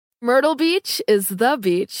Myrtle Beach is the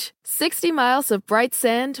beach. 60 miles of bright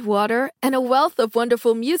sand, water, and a wealth of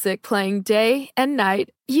wonderful music playing day and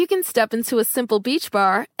night. You can step into a simple beach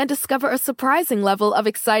bar and discover a surprising level of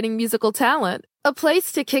exciting musical talent. A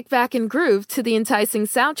place to kick back and groove to the enticing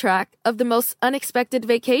soundtrack of the most unexpected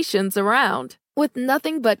vacations around. With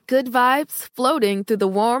nothing but good vibes floating through the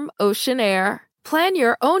warm ocean air. Plan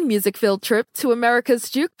your own music-filled trip to America's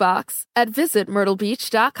Jukebox at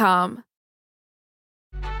visitmyrtlebeach.com.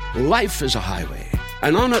 Life is a highway,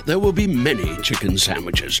 and on it there will be many chicken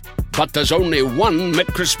sandwiches. But there's only one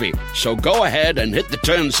McCrispy. So go ahead and hit the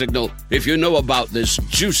turn signal if you know about this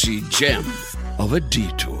juicy gem of a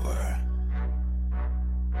detour.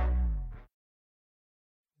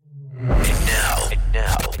 And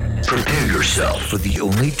now, prepare yourself for the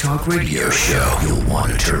only talk radio show you'll want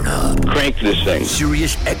to turn up. Crank this thing.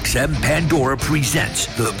 Sirius XM Pandora presents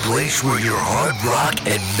the place where your hard rock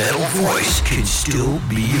and metal voice can still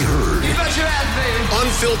be heard. You bet your ass, baby.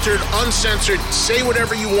 Unfiltered, uncensored, say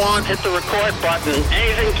whatever you want. Hit the record button.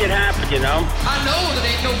 Anything can happen, you know? I know that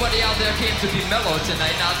ain't nobody out there came to be mellow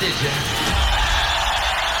tonight, now did you?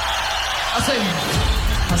 I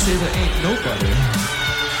say there ain't nobody.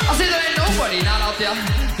 I say there ain't nobody not out there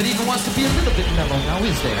that even wants to be a little bit mellow, now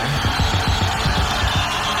is there?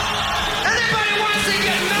 Anybody wants to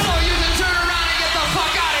get mellow, you can turn around and get the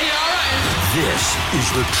fuck out of here, alright? This is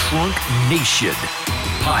the Trunk Nation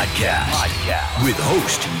podcast with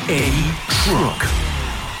host Eddie Trunk.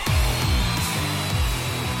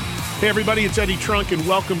 Hey everybody, it's Eddie Trunk and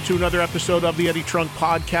welcome to another episode of the Eddie Trunk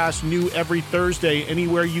podcast, new every Thursday,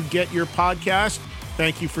 anywhere you get your podcast.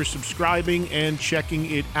 Thank you for subscribing and checking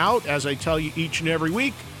it out. As I tell you each and every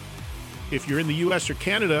week, if you're in the U.S. or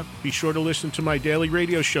Canada, be sure to listen to my daily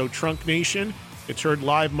radio show, Trunk Nation. It's heard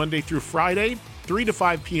live Monday through Friday, 3 to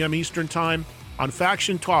 5 p.m. Eastern Time on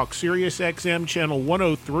Faction Talk, Sirius XM Channel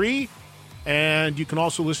 103. And you can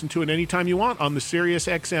also listen to it anytime you want on the Sirius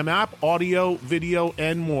XM app, audio, video,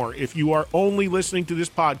 and more. If you are only listening to this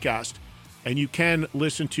podcast, and you can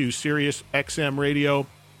listen to Sirius XM Radio,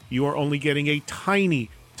 you are only getting a tiny,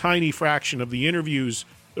 tiny fraction of the interviews,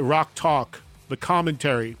 the rock talk, the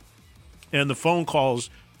commentary, and the phone calls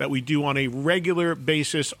that we do on a regular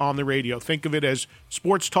basis on the radio. Think of it as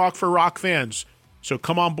sports talk for rock fans. So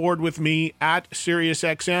come on board with me at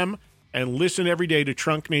SiriusXM and listen every day to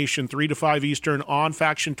Trunk Nation, 3 to 5 Eastern on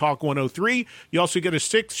Faction Talk 103. You also get a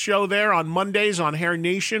sixth show there on Mondays on Hair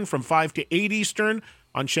Nation from 5 to 8 Eastern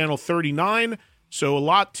on Channel 39. So a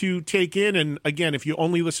lot to take in. And again, if you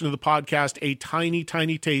only listen to the podcast, a tiny,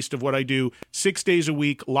 tiny taste of what I do 6 days a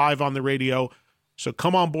week live on the radio. So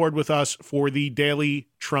come on board with us for the daily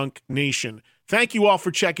Trunk Nation. Thank you all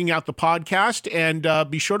for checking out the podcast.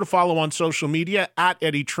 And be sure to follow on social media at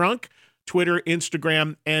Eddie Trunk, Twitter,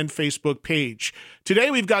 Instagram, and Facebook page.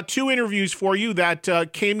 Today, we've got two interviews for you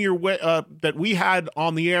that came your way, that we had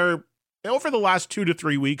on the air over the last 2 to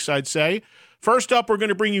 3 weeks, I'd say. First up, we're going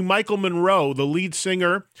to bring you Michael Monroe, the lead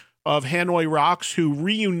singer of Hanoi Rocks, who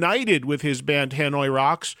reunited with his band Hanoi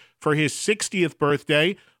Rocks for his 60th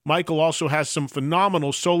birthday. Michael also has some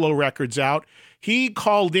phenomenal solo records out. He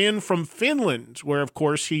called in from Finland, where, of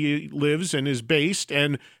course, he lives and is based.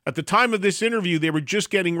 And at the time of this interview, they were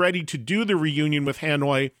just getting ready to do the reunion with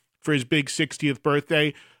Hanoi for his big 60th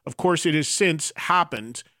birthday. Of course, it has since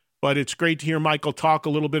happened, but it's great to hear Michael talk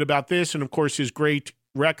a little bit about this and, of course, his great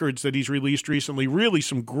records that he's released recently. Really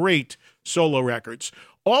some great solo records.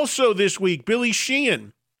 Also this week, Billy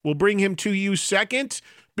Sheehan will bring him to you second.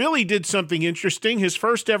 Billy did something interesting. His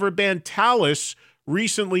first ever band, Talus,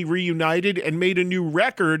 recently reunited and made a new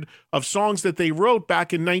record of songs that they wrote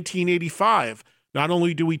back in 1985. Not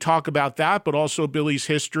only do we talk about that, but also Billy's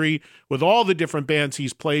history with all the different bands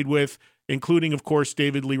he's played with, including, of course,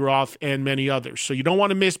 David Lee Roth and many others. So you don't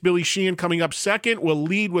want to miss Billy Sheehan coming up second. We'll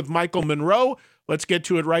lead with Michael Monroe. Let's get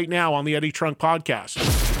to it right now on the Eddie Trunk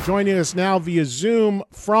podcast. Joining us now via Zoom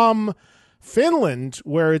from Finland,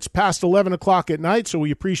 where it's past 11 o'clock at night, so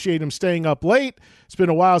we appreciate him staying up late. It's been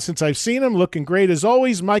a while since I've seen him. Looking great as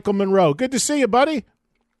always, Michael Monroe. Good to see you, buddy.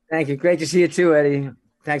 Thank you. Great to see you too, Eddie.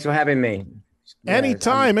 Thanks for having me.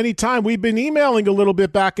 Anytime. We've been emailing a little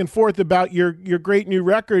bit back and forth about your great new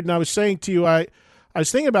record, and I was saying to you, I was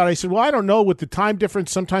thinking about it. I said, well, I don't know, with the time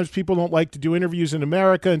difference, sometimes people don't like to do interviews in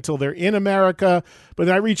America until they're in America. But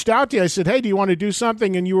then I reached out to you. I said, hey, do you want to do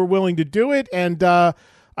something? And you were willing to do it. And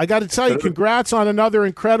I got to tell you, congrats on another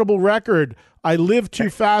incredible record. I Live Too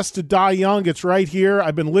Fast to Die Young. It's right here.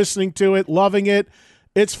 I've been listening to it, loving it.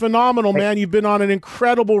 It's phenomenal, man. You've been on an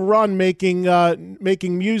incredible run making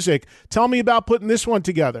music. Tell me about putting this one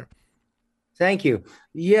together. Thank you.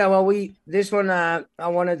 Yeah, well, this one I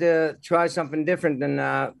wanted to try something different,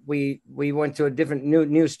 and we went to a different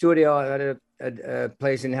new studio at a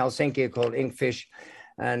place in Helsinki called Inkfish,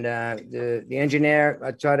 and the engineer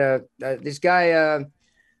I tried to this guy.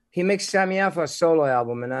 He mixed Sammy Alpha's solo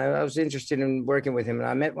album, and I was interested in working with him. And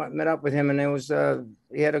I met up with him, and it was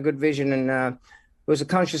he had a good vision, and it was a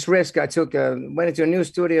conscious risk I took. Went into a new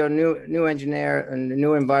studio, new engineer, and a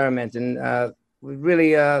new environment, and we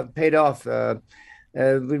really paid off.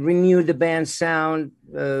 We renewed the band's sound,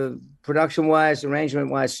 production-wise,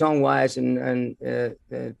 arrangement-wise, song-wise, and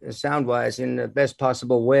sound-wise in the best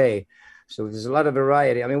possible way. So there's a lot of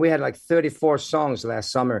variety. I mean, we had like 34 songs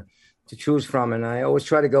last summer to choose from, and I always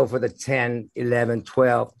try to go for the 10, 11,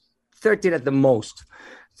 12, 13 at the most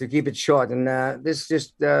to keep it short. And this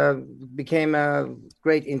just became a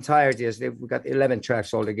great entirety as we got 11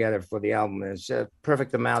 tracks all together for the album. It's a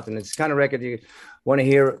perfect amount, and it's the kind of record you want to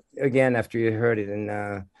hear again after you heard it. And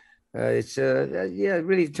it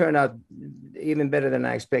really turned out even better than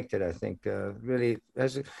I expected. I think really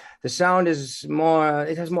the sound is more,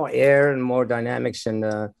 it has more air and more dynamics, and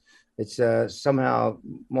it's somehow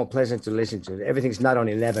more pleasant to listen to. Everything's not on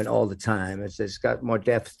 11 all the time. It's got more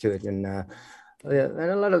depth to it, and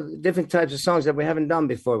a lot of different types of songs that we haven't done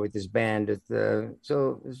before with this band.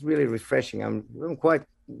 So it's really refreshing. I'm quite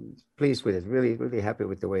pleased with it. Really, really happy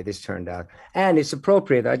with the way this turned out. And it's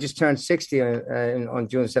appropriate. I just turned 60 on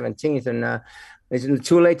June 17th, and it's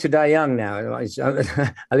too late to die young now.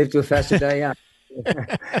 I live too fast to die young.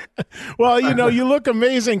 Well, you look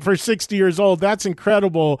amazing for 60 years old. That's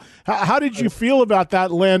incredible. How did you feel about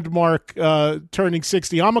that landmark turning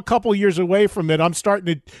 60? I'm a couple years away from it. I'm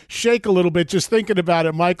starting to shake a little bit just thinking about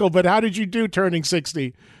it, Michael. But how did you do turning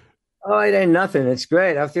 60? Oh, it ain't nothing. It's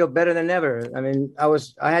great. I feel better than ever. I mean,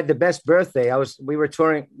 I had the best birthday. We were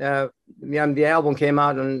touring. The album came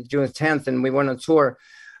out on June 10th, and we went on tour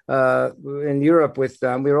in Europe with.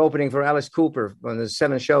 We were opening for Alice Cooper on the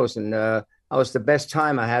 7 shows, and that was the best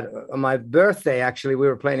time I had. On my birthday, actually, we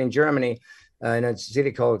were playing in Germany in a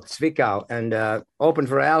city called Zwickau, and opened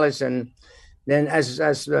for Alice. And then,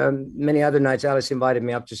 as many other nights, Alice invited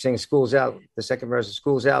me up to sing "School's Out," the second verse of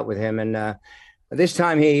 "School's Out" with him. And this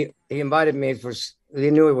time, he invited me he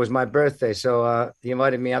knew it was my birthday, so he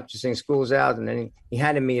invited me up to sing "School's Out," and then he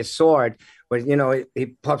handed me a sword. But he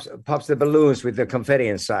pops the balloons with the confetti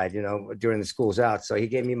inside, during the "School's Out." So he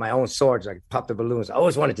gave me my own sword, so I could pop the balloons. I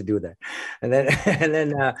always wanted to do that. And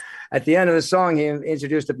then at the end of the song, he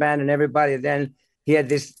introduced the band and everybody. Then he had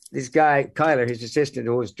this guy, Kyler, his assistant,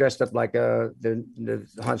 who was dressed up like the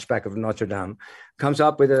Hunchback of Notre Dame, comes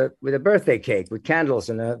up with a birthday cake with candles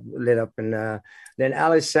and lit up. And then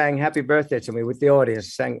Alice sang "Happy Birthday" to me with the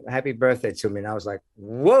audience, sang "Happy Birthday" to me. And I was like,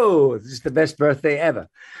 whoa, this is the best birthday ever.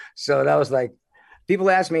 So that was like,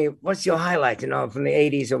 people ask me, what's your highlight, from the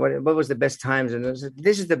 80s, or what was the best times? And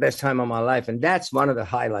this is the best time of my life. And that's one of the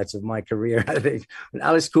highlights of my career, I think. When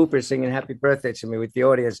Alice Cooper singing "Happy Birthday" to me with the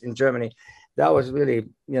audience in Germany, that was really,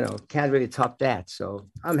 can't really top that. So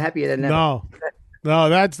I'm happy that never. No,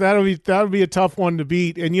 that'll be a tough one to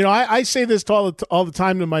beat. And, I say this all the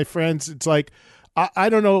time to my friends. It's like, I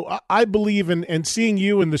don't know. I believe in seeing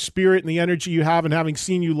you and the spirit and the energy you have, and having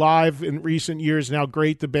seen you live in recent years, and how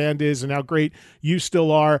great the band is and how great you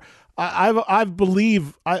still are. I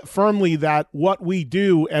believe firmly that what we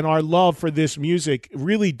do and our love for this music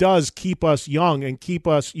really does keep us young and keep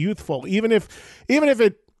us youthful. Even if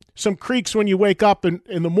it some creaks when you wake up in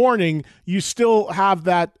the morning, you still have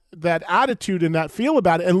that attitude and that feel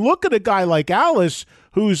about it. And look at a guy like Alice,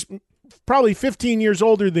 who's probably 15 years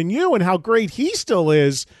older than you, and how great he still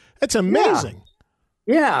is. It's amazing.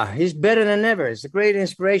 Yeah, he's better than ever. It's a great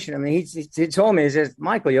inspiration. I mean, he told me, he says,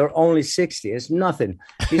 "Michael, you're only 60. It's nothing."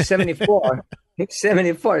 He's 74. He's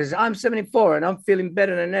 74. He says, "I'm 74 and I'm feeling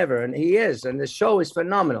better than ever." And he is. And the show is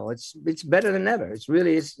phenomenal. It's better than ever. It's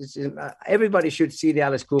really, everybody should see the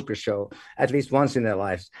Alice Cooper show at least once in their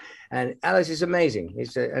lives. And Alice is amazing.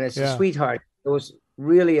 A sweetheart. It was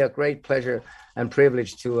really a great pleasure and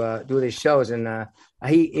privilege to do these shows. And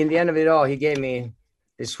in the end of it all, he gave me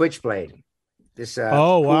this switchblade. This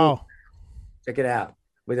wow, check it out,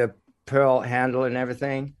 with a pearl handle and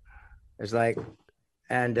everything. It's like,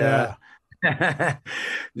 and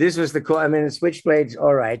this was the cool. I mean, the switchblade's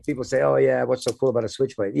all right. People say, "Oh yeah, what's so cool about a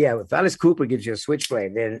switchblade?" Yeah, if Alice Cooper gives you a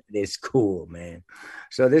switchblade, then it's cool, man.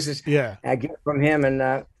 So this is I get from him,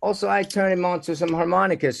 and also I turned him on to some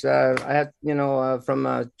harmonicas. I had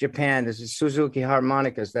from Japan. This is Suzuki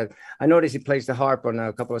harmonicas that I noticed he plays the harp on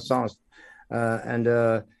a couple of songs,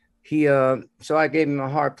 and so I gave him a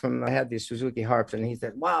harp I had these Suzuki harps, and he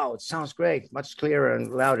said, wow, it sounds great, much clearer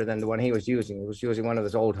and louder than the one he was using. He was using one of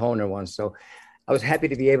those old Hohner ones. So I was happy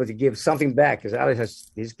to be able to give something back,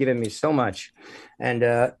 because he's given me so much.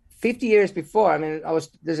 And 50 years before, I mean,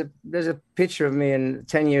 there's a picture of me in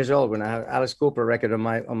 10 years old when I have Alice Cooper record on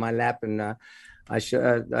my lap, and I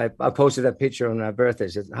posted that picture on my birthday.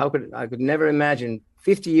 Said, I could never imagine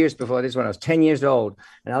 50 years before this, when I was 10 years old,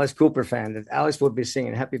 an Alice Cooper fan, that Alice would be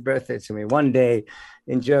singing "Happy Birthday" to me one day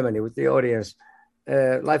in Germany with the audience.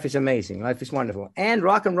 Life is amazing. Life is wonderful, and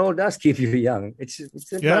rock and roll does keep you young. It's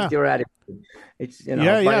about your attitude.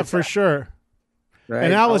 It's for sure. Right?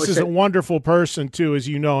 And Alice is a wonderful person too, as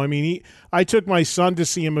you know. I mean, I took my son to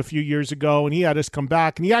see him a few years ago, and he had us come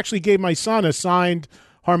back, and he actually gave my son a signed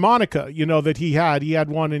harmonica, that he had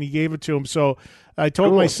one, and he gave it to him. So I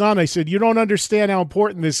told my son, I said, you don't understand how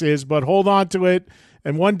important this is, but hold on to it,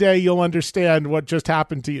 and one day you'll understand what just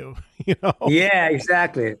happened to you. Yeah,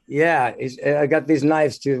 exactly. Yeah, I got these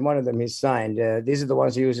knives too. One of them is signed. These are the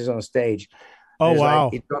ones he uses on stage. Oh,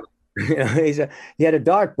 wow. He had a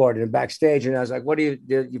dartboard in the backstage, and I was like, what do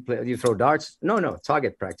you play? Do you throw darts? No,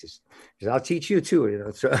 target practice. He said, I'll teach you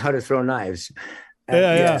too, how to throw knives.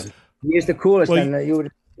 Yeah. He is the coolest, and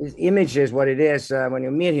his image is what it is. When you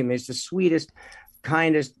meet him, he's the sweetest,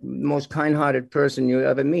 kindest, most kind-hearted person you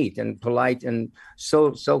ever meet, and polite, and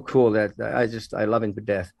so cool that I love him to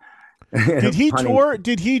death. Did he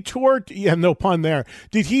tour? Yeah, no pun there.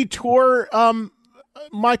 Did he tour,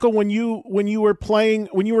 Michael, when you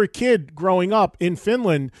were a kid growing up in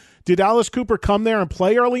Finland? Did Alice Cooper come there and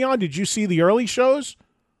play early on? Did you see the early shows?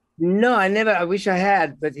 No, I never. I wish I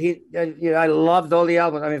had, but I loved all the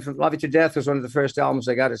albums. I mean, from Love You to Death was one of the first albums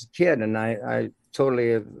I got as a kid, and I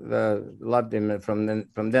totally loved him from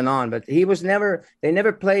then on. But they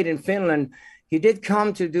never played in Finland. He did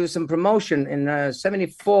come to do some promotion in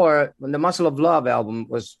 '74 when the Muscle of Love album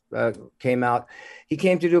came out. He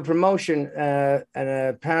came to do a promotion, and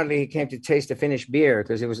apparently he came to taste the Finnish beer,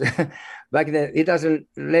 because it was back then. He doesn't.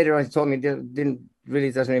 Later on, he told me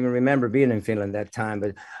doesn't even remember being in Finland that time.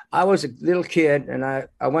 But I was a little kid, and I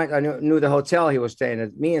knew the hotel he was staying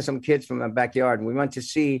at. Me and some kids from my backyard, and we went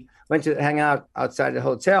to hang out outside the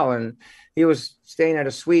hotel, and he was staying at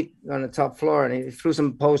a suite on the top floor, and he threw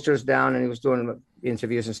some posters down, and he was doing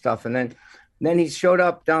interviews and stuff. And then he showed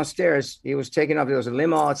up downstairs. He was taking up. There was a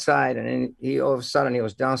limo outside, and then all of a sudden he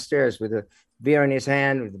was downstairs with a beer in his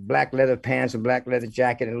hand, with black leather pants and black leather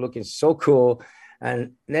jacket, and looking so cool.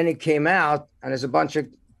 And then he came out, and there's a bunch of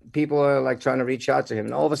people like trying to reach out to him.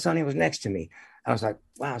 And all of a sudden he was next to me. I was like,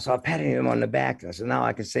 wow. So I patted him on the back. I said, now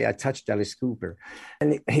I can say I touched Alice Cooper.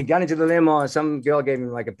 And he got into the limo, and some girl gave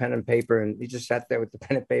him like a pen and paper, and he just sat there with the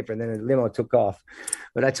pen and paper, and then the limo took off.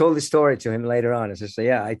 But I told the story to him later on. I said, so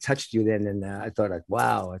yeah, I touched you then. And I thought, like,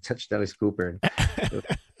 wow, I touched Alice Cooper.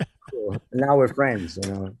 Cool. And now we're friends,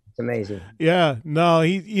 It's amazing. Yeah, no,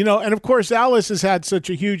 and of course, Alice has had such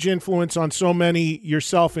a huge influence on so many,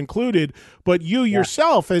 yourself included, but you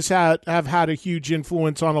yourself have had a huge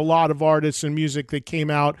influence on a lot of artists and music that came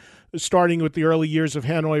out, starting with the early years of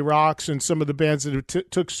Hanoi Rocks and some of the bands that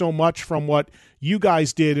took so much from what you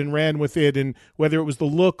guys did and ran with it, and whether it was the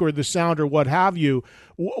look or the sound or what have you.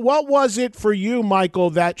 What was it for you, Michael,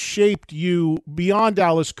 that shaped you beyond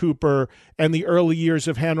Alice Cooper and the early years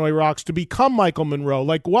of Hanoi Rocks to become Michael Monroe?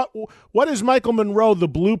 Like, what is Michael Monroe the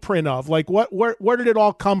blueprint of? Like, where did it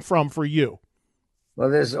all come from for you? Well,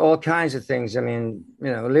 there's all kinds of things. I mean,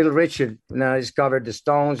 Little Richard, I discovered the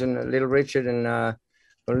Stones, and Little Richard, and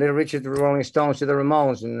from Little Richard, the Rolling Stones, to the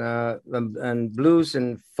Ramones, and blues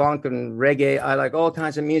and funk and reggae. I like all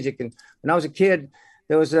kinds of music. And when I was a kid,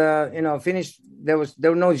 there was Finnish. There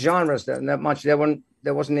were no genres that much. There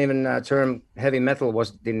wasn't even a term. Heavy metal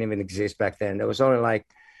didn't even exist back then. There was only like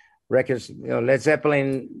records. Led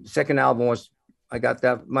Zeppelin second album was. I got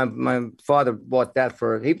that. My father bought that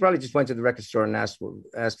he probably just went to the record store and asked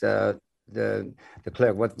the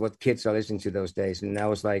clerk what kids are listening to those days, and I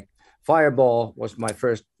was like. Fireball was my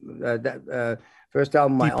first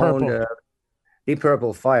album I owned. Deep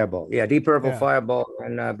Purple, Fireball. Yeah, Deep Purple, Fireball,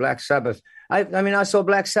 and Black Sabbath. I saw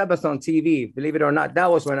Black Sabbath on TV, believe it or not. That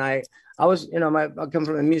was when I was, I come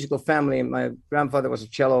from a musical family. My grandfather was a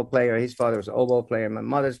cello player. His father was an oboe player. My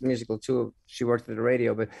mother's musical too. She worked at the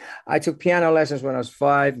radio. But I took piano lessons when I was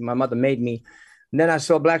 5. My mother made me. And then I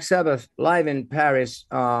saw Black Sabbath live in Paris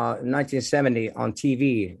in 1970 on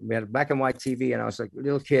TV. We had a black and white TV, and I was like a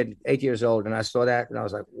little kid, 8 years old, and I saw that, and I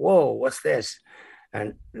was like, whoa, what's this?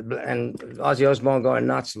 And Ozzy Osbourne going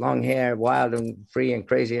nuts, long hair, wild and free and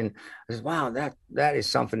crazy. And I said, wow, that is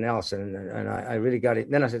something else. And I really got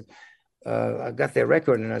it. Then I said, I got their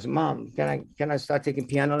record, and I said, "Mom, can I start taking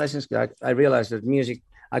piano lessons?" I realized that music,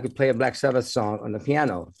 I could play a Black Sabbath song on the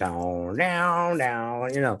piano, down, down,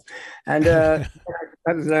 down, and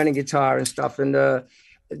I was learning guitar and stuff, and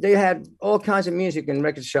they had all kinds of music in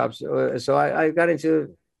record shops. So I got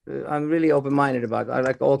into. I'm really open-minded about it. I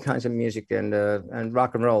like all kinds of music, and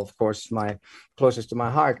rock and roll, of course, my closest to my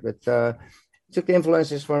heart. But took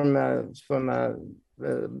influences from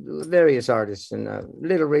various artists, and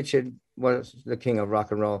Little Richard was the king of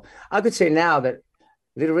rock and roll. I could say now that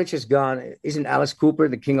Little Richard's gone. Isn't Alice Cooper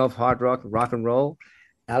the king of hard rock and roll?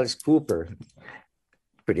 Alice Cooper,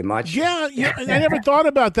 pretty much. Yeah. I never thought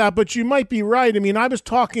about that, but you might be right. I mean, I was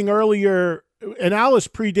talking earlier, and Alice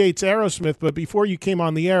predates Aerosmith, but before you came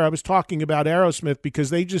on the air, I was talking about Aerosmith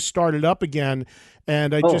because they just started up again.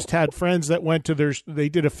 And I just had friends that went to they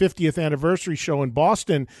did a 50th anniversary show in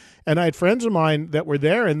Boston. And I had friends of mine that were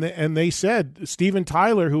there, and they said Steven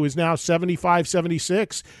Tyler, who is now 75,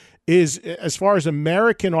 76, is, as far as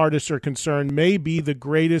American artists are concerned, may be the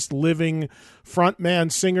greatest living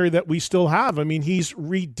frontman singer that we still have. I mean, he's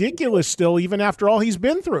ridiculous still, even after all he's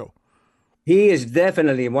been through. He is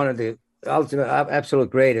definitely one of the ultimate,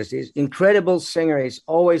 absolute greatest. He's incredible singer. He's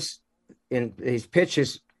always his pitch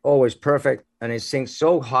is always perfect, and he sings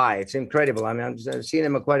so high. It's incredible. I mean, I've seen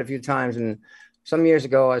him quite a few times, and some years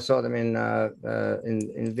ago I saw them in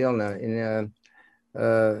Vilna, in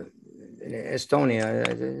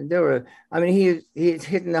Estonia. They were. I mean, he's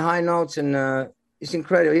hitting the high notes, and it's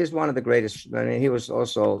incredible. He's one of the greatest. I mean, he was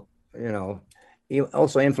also, he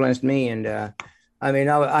also influenced me, and I mean,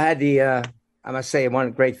 I had I must say,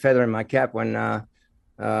 one great feather in my cap when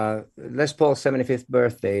Les Paul's 75th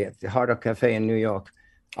birthday at the Hard Rock Cafe in New York.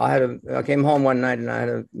 I came home one night, and I had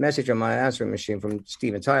a message on my answering machine from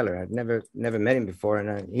Steven Tyler. I'd never met him before,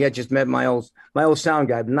 and he had just met my old sound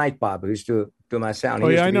guy, Night Bob, who used to do my sound.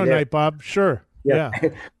 I know Night Bob. Sure. Yeah.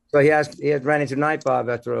 So he had ran into Night Bob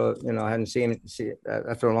after I hadn't seen him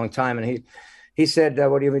after a long time, and he said,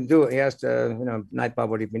 "What have you been doing?" He asked, Night Bob,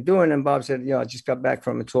 "What have you been doing?" And Bob said, "I just got back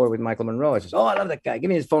from a tour with Michael Monroe." I said, "Oh, I love that guy. Give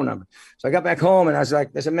me his phone number." So I got back home, and I was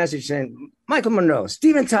like, "There's a message saying, Michael Monroe,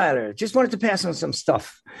 Steven Tyler, just wanted to pass on some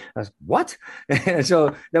stuff." I was, "What?" And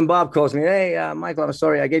so then Bob calls me, "Hey, Michael, I'm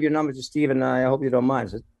sorry. I gave your number to Steven. I hope you don't mind."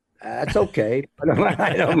 I said, "That's okay. I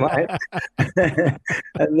don't mind."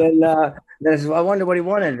 And then I said, "I wonder what he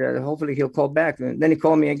wanted. Hopefully he'll call back." And then he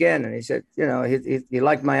called me again, and he said, he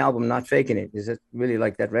liked my album, Not Faking It. He said, really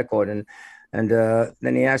liked that record. And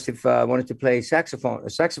then he asked if I wanted to play a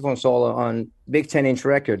saxophone solo on big 10-inch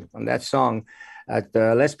record on that song at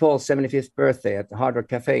Les Paul's 75th birthday at the Hard Rock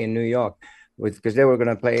Cafe in New York. Because they were going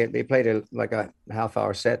to play it. They played it like a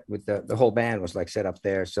half-hour set with the whole band was like set up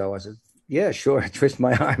there. So I said, "Yeah, sure." I twist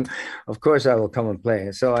my arm. Of course I will come and play.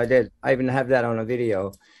 And so I did. I even have that on a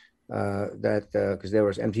video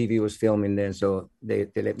because MTV was filming then. So they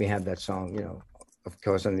let me have that song, of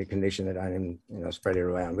course, on the condition that I didn't, spread it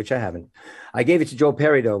around, which I haven't. I gave it to Joe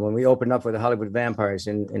Perry, though, when we opened up for the Hollywood Vampires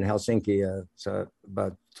in Helsinki, so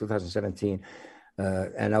about 2017.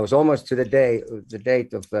 And I was almost to the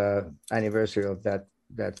date of the anniversary of that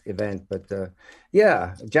event. But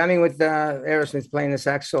jamming with Aerosmith, playing the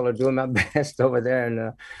sax solo, doing my best over there,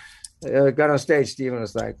 and got on stage. Steven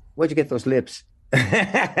was like, "Where'd you get those lips?"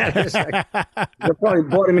 Like, you probably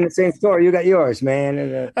bought them in the same store. You got yours,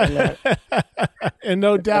 man. And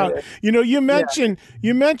no doubt, you mentioned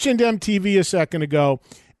MTV a second ago.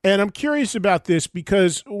 And I'm curious about this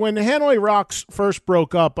because when Hanoi Rocks first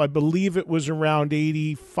broke up, I believe it was around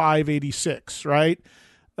 85, 86, right?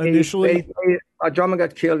 Initially. Our drummer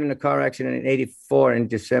got killed in a car accident in 84 in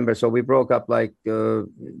December. So we broke up like the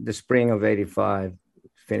spring of 85,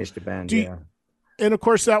 finished the band. And of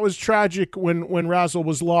course, that was tragic when Razzle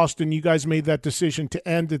was lost and you guys made that decision to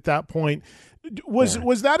end at that point.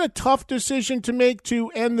 Was that a tough decision to make, to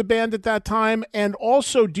end the band at that time? And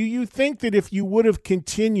also, do you think that if you would have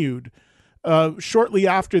continued shortly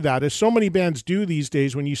after that, as so many bands do these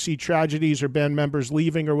days when you see tragedies or band members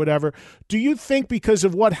leaving or whatever, do you think because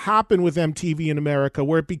of what happened with MTV in America,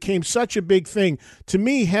 where it became such a big thing? To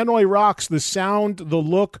me, Hanoi Rocks, the sound, the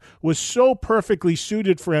look was so perfectly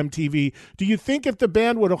suited for MTV. Do you think if the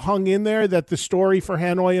band would have hung in there that the story for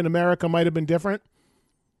Hanoi in America might have been different?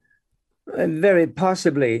 Very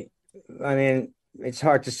possibly. I mean, it's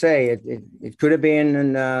hard to say. It could have been,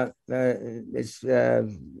 and it's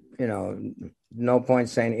no point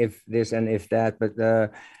saying if this and if that. But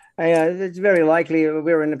it's very likely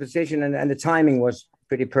we were in a position, and the timing was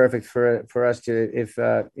pretty perfect for us to if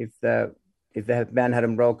the band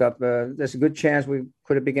hadn't broke up. There's a good chance we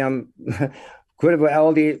could have become could have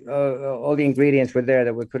all the ingredients were there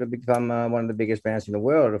that we could have become one of the biggest bands in the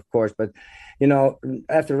world, of course. But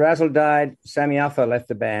after Razzle died, Sammy Alpha left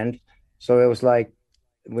the band, so it was like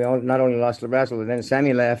not only lost Razzle, but then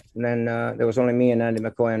Sammy left, and then there was only me and Andy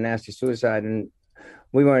McCoy and Nasty Suicide, and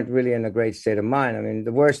we weren't really in a great state of mind. I mean,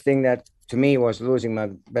 the worst thing that to me was losing my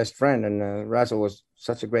best friend, and Razzle was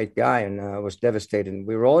such a great guy, and I was devastated. And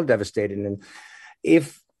we were all devastated. And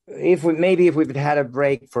if we'd had a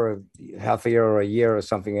break for half a year or a year or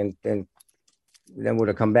something, and then would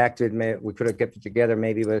have come back to it, we could have kept it together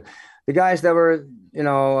maybe. But the guys that were,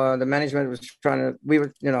 the management was we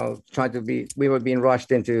were being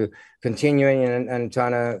rushed into continuing and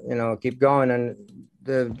trying to, keep going. And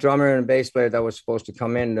the drummer and bass player that was supposed to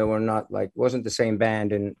come in, they were not wasn't the same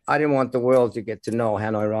band. And I didn't want the world to get to know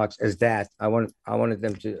Hanoi Rocks as that. I wanted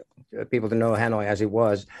them people to know Hanoi as it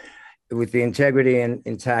was, with the integrity and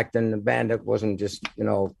intact, and the band that wasn't just,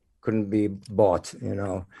 couldn't be bought,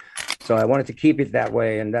 So I wanted to keep it that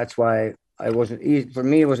way. And that's why for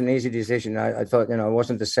me, it was an easy decision. I thought, it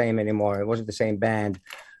wasn't the same anymore. It wasn't the same band.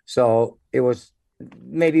 So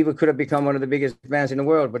maybe we could have become one of the biggest bands in the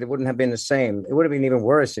world, but it wouldn't have been the same. It would have been even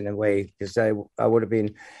worse in a way, because I would have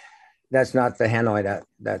been, that's not the Hanoi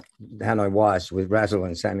that Hanoi was, with Razzle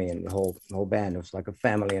and Sammy and the whole band. It was like a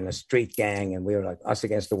family and a street gang, and we were like us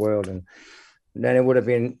against the world. And then it would have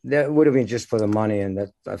been just for the money, and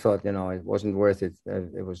that I thought, it wasn't worth it.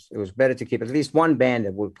 It was better to keep at least one band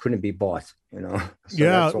that couldn't be bought, So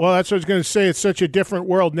that's what I was going to say. It's such a different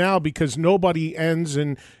world now, because nobody ends,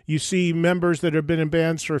 and you see members that have been in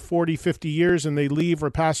bands for 40, 50 years, and they leave or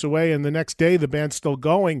pass away, and the next day the band's still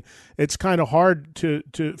going. It's kind of hard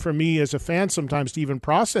for me as a fan sometimes to even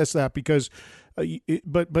process that, because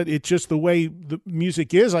but it's just the way the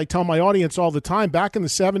music is. I tell my audience all the time, back in the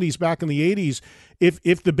 70s, back in the 80s,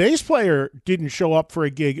 if the bass player didn't show up for a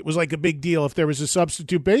gig, it was like a big deal. If there was a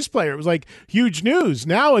substitute bass player, it was like huge news.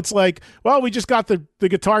 Now it's like, well, we just got the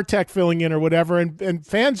guitar tech filling in or whatever, and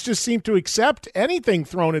fans just seem to accept anything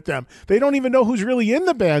thrown at them. They don't even know who's really in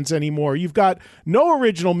the bands anymore. You've got no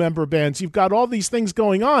original member bands. You've got all these things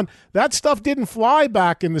going on. That stuff didn't fly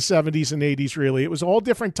back in the 70s and 80s, really. It was a whole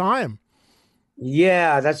different time.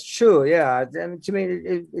 Yeah, that's true. Yeah, to me,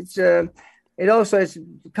 it also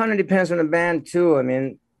kind of depends on the band too. I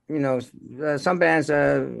mean, some bands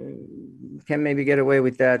can maybe get away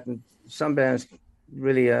with that, and some bands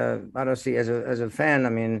really I don't see as a fan. I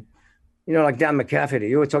mean, like Dan McCafferty.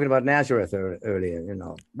 You were talking about Nazareth earlier.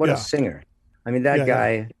 What a singer! I mean, that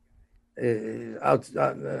guy,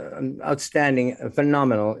 outstanding,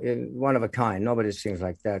 phenomenal, one of a kind. Nobody sings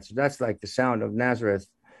like that. So that's like the sound of Nazareth.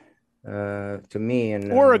 To me,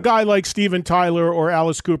 and or a guy like Steven Tyler or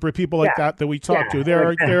Alice Cooper, people like that we talk to.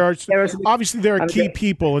 There are obviously there are key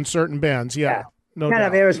people in certain bands. No doubt.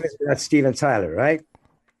 Have Aerosmith without Steven Tyler, right?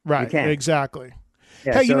 Right, exactly.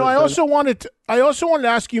 Yeah, hey, I also wanted to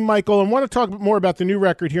ask you, Michael, and want to talk more about the new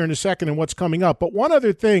record here in a second and what's coming up. But one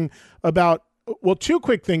other thing about, two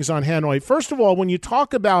quick things on Hanoi. First of all, when you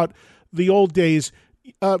talk about the old days.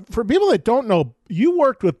 For people that don't know, you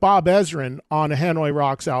worked with Bob Ezrin on a Hanoi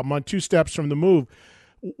Rocks album, on Two Steps from the Move.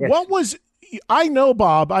 Yes. I know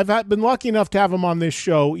Bob. I've been lucky enough to have him on this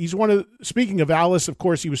show. He's speaking of Alice, of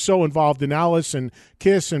course, he was so involved in Alice and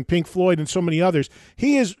Kiss and Pink Floyd and so many others.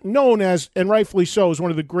 He is known as, and rightfully so, as one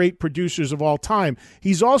of the great producers of all time.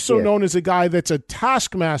 He's also known as a guy that's a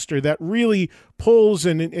taskmaster that really pulls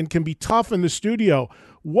and can be tough in the studio.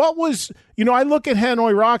 What was, I look at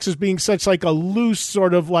Hanoi Rocks as being such like a loose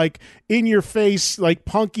sort of like in your face, like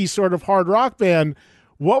punky sort of hard rock band.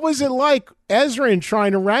 What was it like, Ezrin,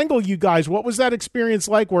 trying to wrangle you guys? What was that experience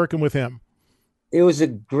like working with him? It was a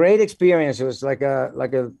great experience. It was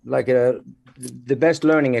the best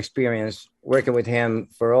learning experience working with him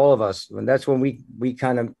for all of us. And that's when we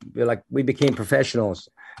kind of we became professionals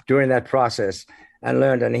during that process and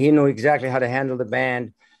learned. And he knew exactly how to handle the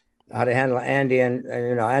band, how to handle Andy, and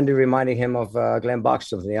Andy reminded him of Glenn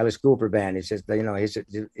Buxton from the Alice Cooper band. He says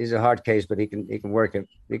that he's a hard case, but he can work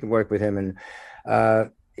with him, and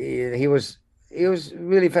he was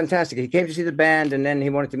really fantastic. He came to see the band, and then he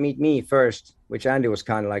wanted to meet me first, which Andy was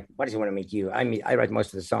kind of like, "Why does he want to meet you?" I write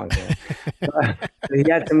most of the songs. He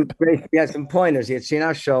had some pointers. He had seen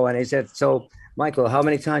our show, and he said, "So, Michael, how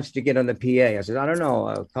many times did you get on the PA?" I said, "I don't know,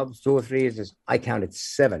 a couple, 2 or 3." He says, "I counted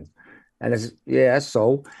 7." And I said, "Yeah,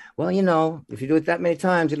 so, well, if you do it that many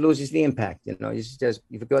times, it loses the impact. You just,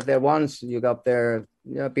 if you go there once, you go up there,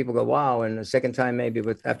 people go, wow. And the second time, maybe,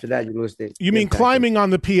 but after that, you lose the You mean impact. Climbing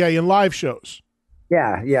on the PA in live shows?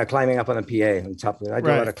 Yeah, climbing up on the PA on top of it. I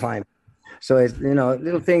do a lot of climbing. So it's,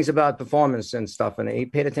 little things about performance and stuff, and he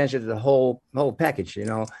paid attention to the whole package.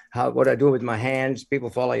 What I do with my hands. People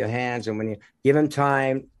follow your hands, and when you give them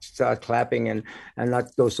time, start clapping and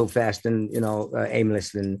not go so fast and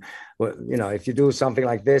aimless. And if you do something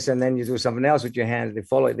like this and then you do something else with your hands, they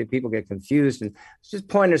follow it. The people get confused, and it's just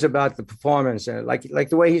pointers about the performance, and like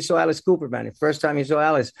the way he saw Alice Cooper, man. The first time he saw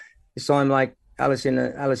Alice, he saw him like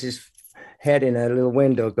Alice's head in a little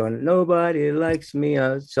window going, nobody likes me,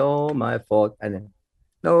 it's all my fault. And then,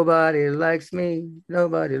 nobody likes me.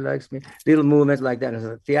 Little movements like that.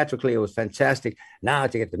 And theatrically, it was fantastic. Now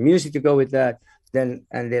to get the music to go with that, then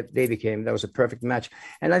that was a perfect match.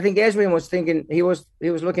 And I think Esrin was thinking, he was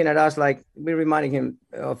looking at us like we were reminding him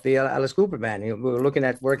of the Alice Cooper band. We were looking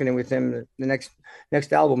at working with him the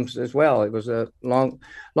next albums as well. It was a long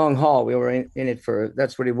haul. We were in it for,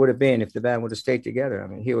 that's what it would have been if the band would have stayed together. I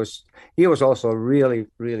mean, he was also really,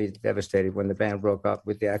 really devastated when the band broke up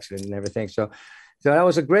with the accident and everything. So that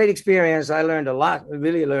was a great experience. I learned a lot,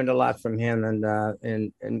 really learned a lot from him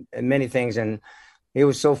and many things. And he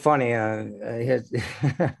was so funny.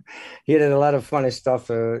 He did a lot of funny stuff.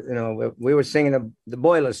 We were singing the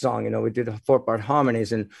Boiler song. We did the 4-part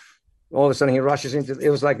harmonies, and all of a sudden he rushes into. It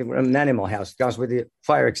was like an Animal House. Comes with the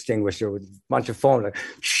fire extinguisher with a bunch of foam, like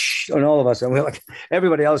shh, on all of us, and we're like,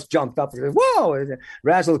 everybody else jumped up. Like, whoa! And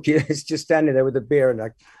Razzle Kid is just standing there with a beer and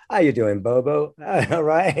like, how you doing, Bobo? All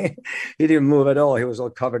right. He didn't move at all. He was all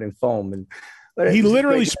covered in foam But he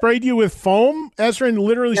literally sprayed you with foam? Ezra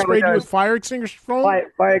literally sprayed you with fire extinguisher foam?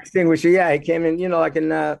 Fire extinguisher, yeah. He came in, like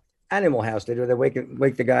in Animal House. They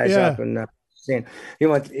wake the guys up and he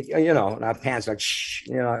went, our pants like, shh,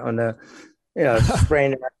 on the,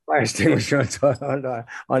 spraying fire extinguisher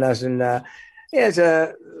on us. And it's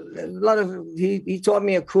a lot of, he taught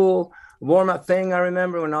me a cool warm-up thing. I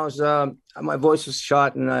remember when I was, my voice was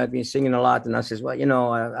shot and I'd been singing a lot. And I says, well,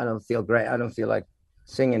 I don't feel great. I don't feel like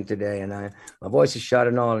singing today, and my voice is shot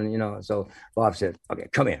and all, and so Bob said, okay,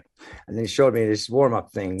 come here, and then he showed me this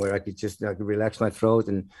warm-up thing where I could relax my throat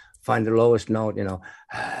and find the lowest note,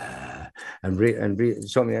 and breathe,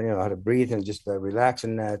 show me how to breathe and just relax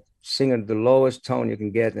and sing at the lowest tone you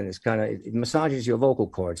can get, and it's kind of, it massages your vocal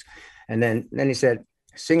cords. And then he said,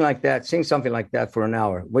 sing something like that for an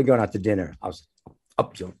hour. We're going out to dinner. I was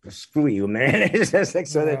up to screw you, man. It's just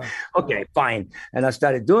like, okay, fine. And I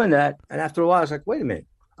started doing that. And after a while, I was like, wait a minute,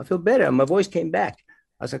 I feel better. And my voice came back.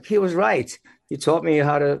 I was like, he was right. He taught me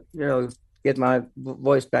how to, get my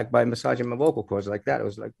voice back by massaging my vocal cords like that. It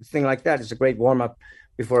was like a thing like that. It's a great warm up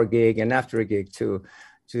before a gig and after a gig too,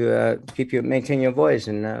 to maintain your voice.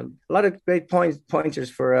 And a lot of great pointers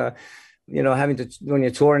for, having to, when you're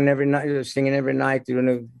touring every night, singing every night, doing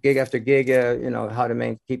a gig after gig, how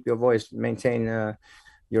to keep your voice, maintain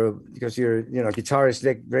because your guitarists,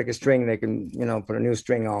 they break a string, they can, put a new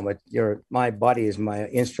string on, but my body is my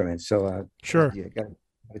instrument. So sure, you got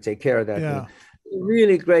to take care of that. Yeah.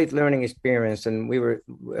 Really great learning experience. And we were,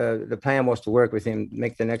 the plan was to work with him,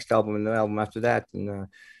 make the next album and the album after that. And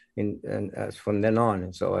from then on.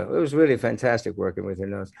 And so it was really fantastic working with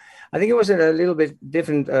him. I think it was a little bit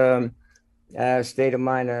different, state of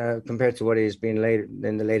mind compared to what he's been later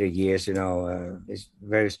in the later years. He's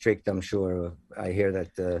very strict, I'm sure. I hear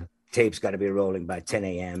that the tape's got to be rolling by 10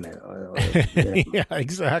 a.m. Yeah,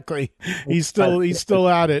 exactly. He's still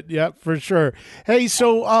at it. Yeah, for sure. Hey,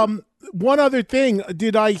 so one other thing,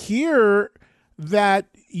 did I hear that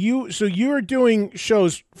you're doing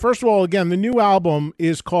shows? First of all, again, the new album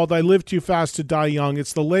is called I Live Too Fast to Die Young.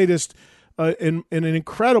 It's the latest in an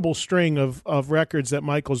incredible string of records that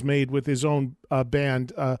Michael's made with his own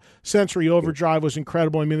band. Sensory Overdrive was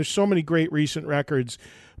incredible. I mean, there's so many great recent records.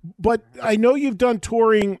 But I know you've done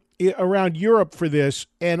touring around Europe for this,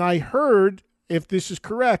 and I heard, if this is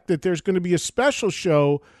correct, that there's going to be a special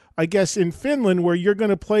show, I guess, in Finland where you're going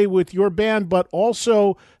to play with your band, but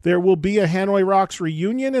also there will be a Hanoi Rocks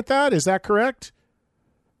reunion at that. Is that correct?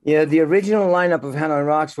 Yeah, the original lineup of Hanoi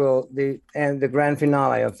Rocks and the grand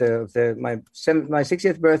finale of my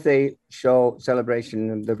 60th birthday show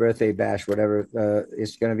celebration, the birthday bash, whatever,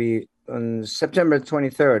 is going to be on September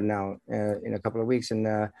 23rd now, in a couple of weeks.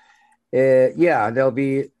 And there'll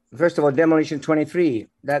be, first of all, Demolition 23.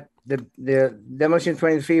 That the Demolition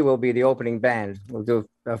 23 will be the opening band. We'll do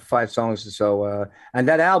 5 songs or so. And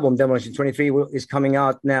that album, Demolition 23, is coming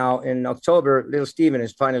out now in October. Little Steven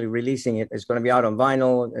is finally releasing it. It's going to be out on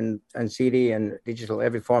vinyl and CD and digital,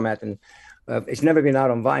 every format. And it's never been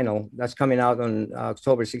out on vinyl. That's coming out on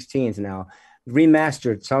October 16th now.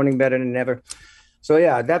 Remastered, sounding better than ever. So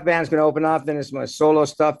yeah, that band's going to open up. Then it's my solo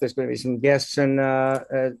stuff. There's going to be some guests and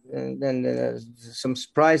then some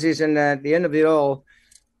surprises. And at the end of it all,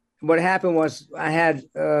 what happened was I had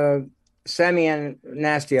Sammy and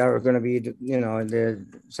Nasty are going to be, the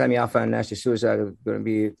Sammy Alpha and Nasty Suicide are going to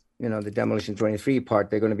be, the Demolition 23 part.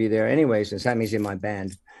 They're going to be there anyways. And Sammy's in my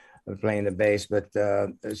band, playing the bass. But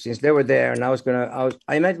since they were there, and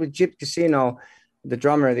I met with Jip Casino, the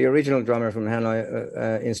drummer, the original drummer from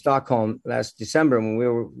Hanoi, in Stockholm last December when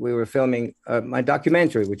we were filming my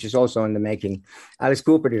documentary, which is also in the making. Alice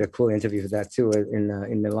Cooper did a cool interview for that too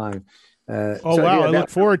in Milan. Wow! I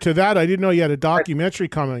look forward to that. I didn't know you had a documentary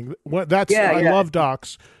coming. I love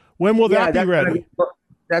docs. When will that be ready?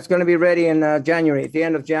 That's going to be ready in January. At the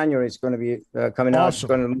end of January, it's going to be coming out. It's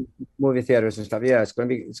going to movie theaters and stuff. Yeah, it's going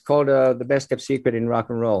to be. It's called The Best Kept Secret in Rock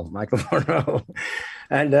and Roll, Michael Monroe.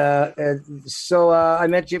 And so I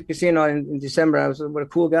met Jip Casino in December. I was what a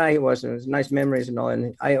cool guy he was. And it was nice memories and all.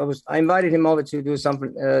 And I invited him over to do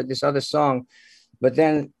something, this other song. But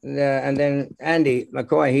then Andy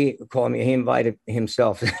McCoy, he called me. He invited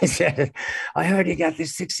himself. He said, "I heard you got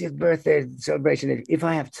this 60th birthday celebration. If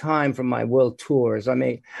I have time from my world tours, I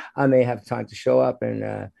may have time to show up,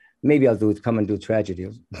 and maybe I'll come and do Tragedy."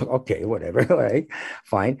 Okay, whatever. All right,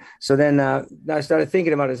 fine. So then I started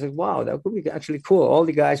thinking about it. I said, "Wow, that would be actually cool. All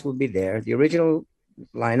the guys will be there. The original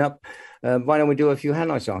lineup. Why don't we do a few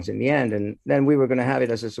Hanoi songs in the end?" And then we were going to have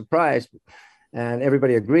it as a surprise. And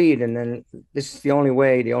everybody agreed. And then this is the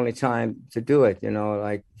only time to do it,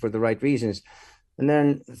 like for the right reasons. And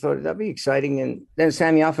then I thought that'd be exciting. And then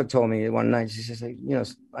Sammy Alpha told me one night, she says,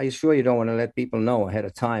 "Are you sure you don't want to let people know ahead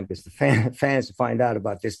of time? Because the fans find out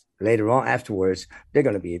about this later on afterwards, they're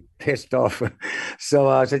going to be pissed off." So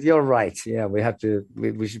I said, "You're right. Yeah, we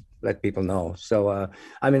should let people know." So,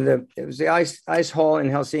 it was the ice hall in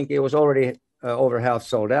Helsinki. It was already over half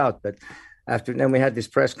sold out, but then we had this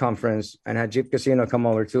press conference and had Jip Casino come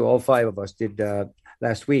over too. All five of us did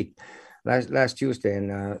last Tuesday,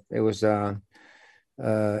 and it was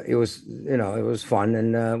fun.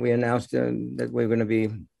 And we announced that we're going to be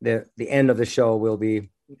the end of the show will be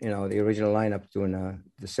the original lineup doing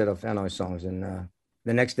the set of Hanoi songs, and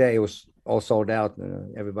the next day it was all sold out,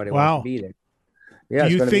 and everybody wanted to be there. Yeah,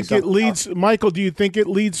 do you think it leads, Michael? Do you think it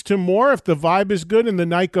leads to more if the vibe is good and the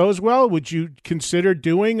night goes well? Would you consider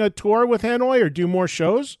doing a tour with Hanoi or do more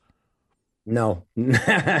shows? No,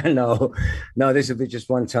 no. This will be just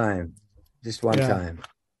one time, time.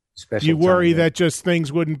 Special. You worry that just things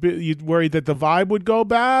wouldn't be. You'd worry that the vibe would go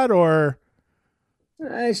bad, or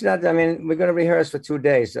it's not. I mean, we're going to rehearse for 2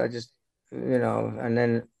 days. I just, and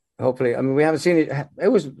then. Hopefully, we haven't seen it. It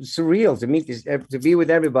was surreal to be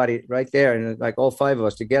with everybody right there, and like all five of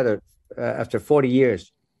us together after 40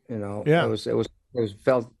 years. Yeah. It was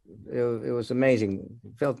amazing.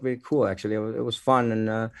 It felt really cool, actually. It was fun, and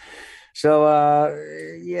I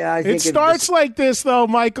think it starts like this, though,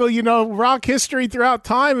 Michael. Rock history throughout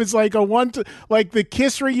time is like like the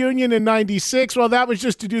Kiss reunion in '96. Well, that was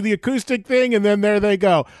just to do the acoustic thing, and then there they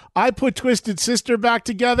go. I put Twisted Sister back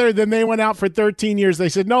together. Then they went out for 13 years. They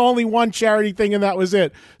said no, only one charity thing, and that was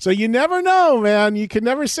it. So you never know, man. You can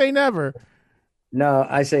never say never. No,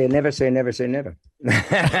 I say never say never say never.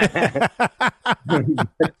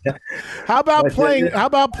 How about playing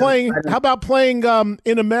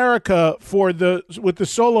in America with the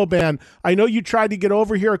solo band? I know you tried to get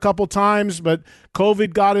over here a couple times, but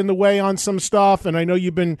COVID got in the way on some stuff, and I know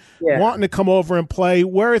you've been wanting to come over and play.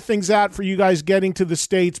 Where are things at for you guys getting to the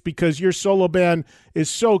States? Because your solo band is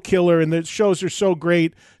so killer and the shows are so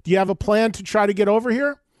great. Do you have a plan to try to get over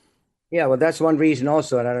here? Yeah, well, that's one reason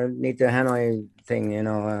also. And I don't need the Hanoi thing,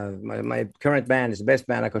 my current band is the best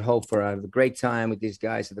band I could hope for. I have a great time with these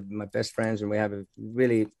guys. They're my best friends, and we have a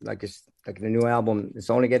really, like the new album, it's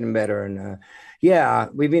only getting better. And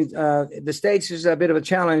we've been, the States is a bit of a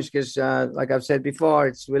challenge because like I've said before,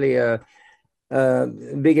 it's really a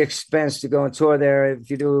big expense to go on tour there. If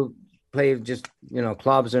you do play just,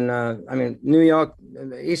 clubs and, New York,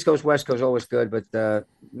 East Coast, West Coast, always good, but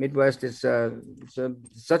Midwest is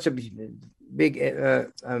such a big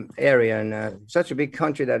area and such a big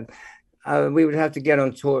country that we would have to get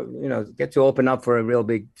on tour, get to open up for a real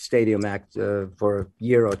big stadium act for a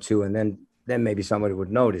year or two, and then maybe somebody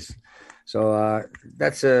would notice. So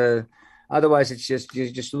that's otherwise it's just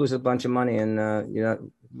you just lose a bunch of money and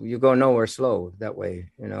you go nowhere slow that way,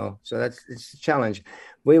 So it's a challenge.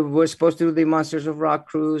 We were supposed to do the Monsters of Rock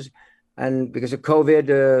cruise, and because of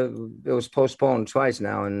COVID, it was postponed twice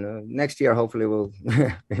now. And next year, hopefully, we'll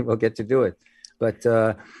get to do it. But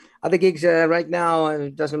other gigs right now,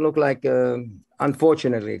 it doesn't look like,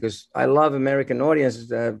 unfortunately, because I love American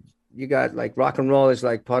audiences. You got like rock and roll is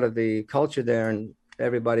like part of the culture there, and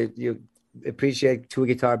everybody you appreciate two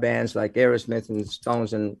guitar bands like Aerosmith and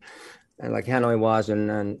Stones and like Hanoi was,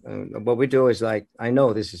 and what we do is like, I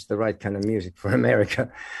know this is the right kind of music for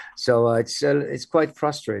America, so it's quite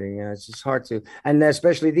frustrating. It's just hard to, and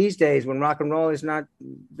especially these days when rock and roll is not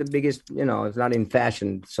the biggest, it's not in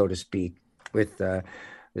fashion, so to speak. With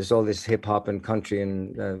there's all this hip hop and country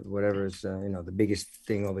and whatever is the biggest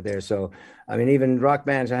thing over there. So I mean, even rock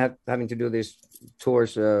bands are having to do these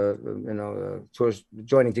tours, tours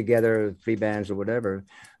joining together, 3 bands or whatever.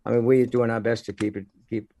 I mean, we're doing our best to keep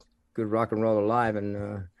good rock and roll alive,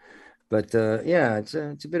 and but it's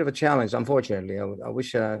a bit of a challenge, unfortunately. I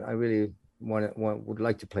wish I really would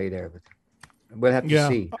like to play there, but we'll have to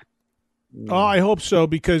see. Oh, I hope so,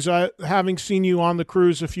 because having seen you on the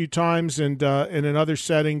cruise a few times and in other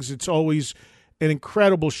settings, it's always an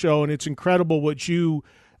incredible show, and it's incredible what you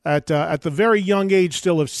at the very young age,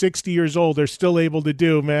 still of 60 years old, are still able to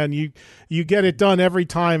do. Man, you get it done every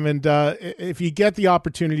time, and if you get the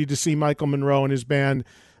opportunity to see Michael Monroe and his band.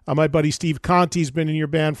 My buddy Steve Conti's been in your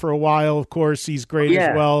band for a while. Of course, he's great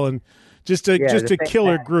as well, and just a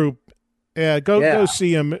killer group. Yeah, go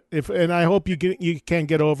see him. And I hope you can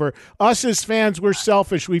get over. Us as fans, we're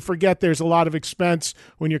selfish. We forget there's a lot of expense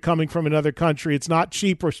when you're coming from another country. It's not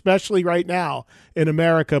cheap, especially right now in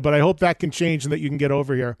America. But I hope that can change and that you can get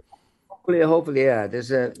over here. Hopefully, yeah.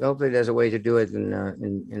 Hopefully there's a way to do it in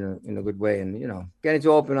a good way, and getting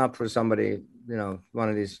to open up for somebody, one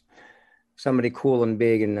of these. Somebody cool and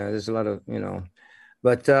big, and there's a lot of,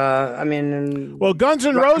 but I mean, well, Guns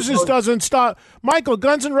N' Roses doesn't stop. Michael,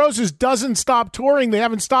 Guns N' Roses doesn't stop touring. They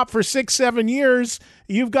haven't stopped for 6-7 years.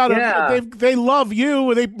 You've got they love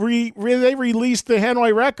you. They released the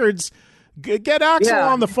Hanoi records. Get Axel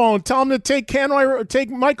on the phone. Tell him to take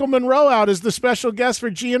Michael Monroe out as the special guest for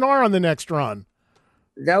GNR on the next run.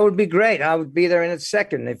 That would be great. I would be there in a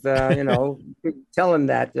second if tell them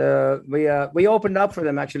that. We opened up for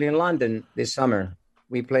them actually in London this summer.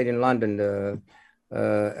 We played in London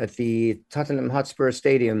at the Tottenham Hotspur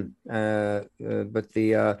Stadium. But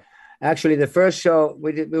actually the first show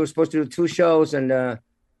we were supposed to do 2 shows, and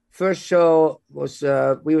first show was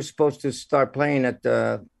we were supposed to start playing at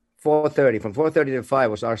 4:30. From 4:30 to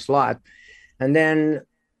 5 was our slot, and then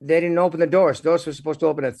they didn't open the doors. Doors were supposed to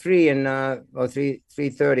open at 3 and or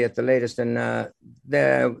 3:30 at the latest, and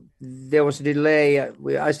there was a delay.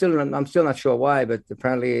 I'm still not sure why, but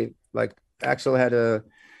apparently, like Axel had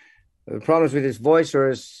problems with his voice,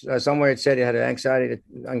 or somewhere it said he had an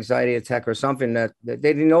anxiety attack or something. That they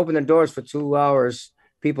didn't open the doors for 2 hours.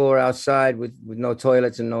 People were outside with no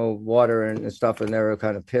toilets and no water and stuff, and they were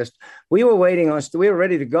kind of pissed. We were waiting we were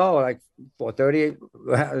ready to go, like 4:30,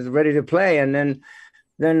 ready to play, and then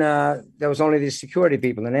there was only these security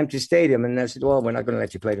people in an empty stadium. And they said, well, we're not going to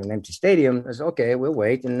let you play to an empty stadium. I said, okay, we'll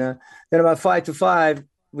wait. And then about 5 to 5,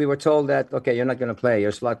 we were told that, okay, you're not going to play.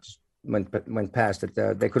 Your slot went past it.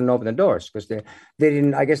 They couldn't open the doors because they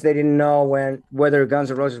didn't know whether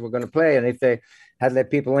Guns N' Roses were going to play. And if they had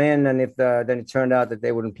let people in, and if then it turned out that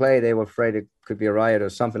they wouldn't play, they were afraid it could be a riot or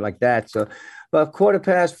something like that. So about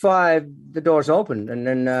 5:15, the doors opened. And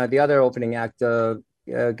then the other opening act,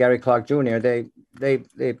 Gary Clark Jr., they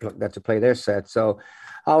got to play their set. So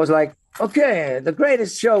I was like, okay, the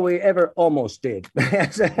greatest show we ever almost did.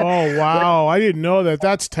 Oh, wow. I didn't know that.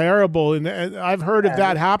 That's terrible. And I've heard of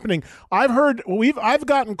that happening. I've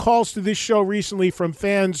gotten calls to this show recently from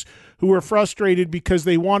fans who were frustrated because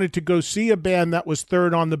they wanted to go see a band that was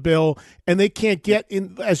third on the bill, and they can't get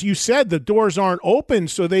in. As you said, the doors aren't open,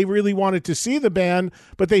 so they really wanted to see the band,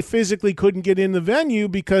 but they physically couldn't get in the venue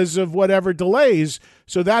because of whatever delays.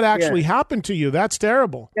 So that actually happened to you. That's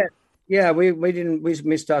terrible. Yeah, we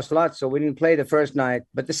missed our slot, so we didn't play the first night.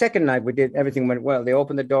 But the second night, everything went well. They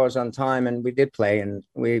opened the doors on time, and we did play, and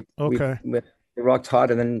we rocked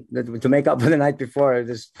harder than to make up for the night before. It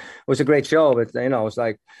was a great show, but it was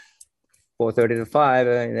like 4:30 to 5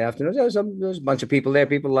 in the afternoon. There was a bunch of people there.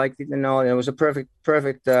 People liked it, and it was a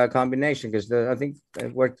perfect combination, because I think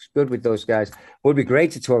it works good with those guys. It would be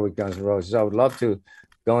great to tour with Guns N' Roses. I would love to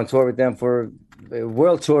go and tour with them for a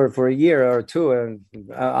world tour for a year or two, and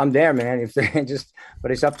I'm there, man. If they but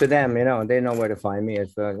it's up to them, They know where to find me.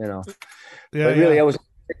 If it was.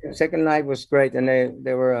 Second night was great, and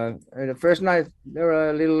they were the first night they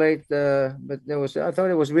were a little late, but I thought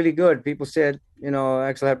it was really good. People said,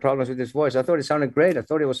 Axel had problems with his voice. I thought it sounded great. I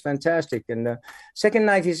thought it was fantastic. And second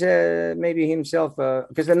night, he said maybe himself,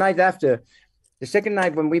 because the night after, the second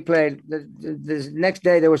night when we played, the next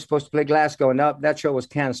day they were supposed to play Glasgow, and that show was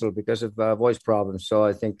canceled because of voice problems. So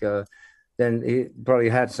I think then he probably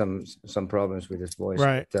had some problems with his voice.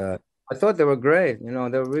 Right. But, I thought they were great. You know,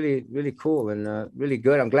 they're really, really cool and really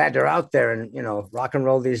good. I'm glad they're out there and, you know, rock and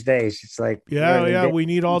roll these days. It's like, Yeah, we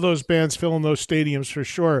need all those bands filling those stadiums for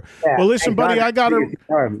sure. yeah, Well, listen, buddy, I got to,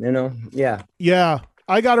 you know, yeah. yeah,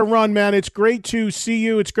 I got to run, man. It's great to see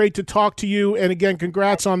you. It's great to talk to you. And again,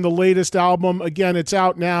 congrats on the latest album. Again, it's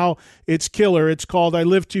out now. It's killer. It's called I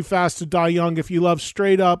Live Too Fast to Die Young. If you love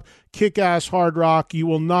straight up kick-ass hard rock, you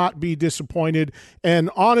will not be disappointed. And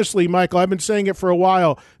honestly, Michael, I've been saying it for a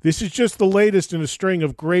while. This is just the latest in a string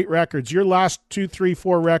of great records. Your last 2, 3,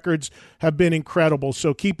 4 records have been incredible.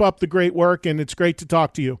 So keep up the great work, and it's great to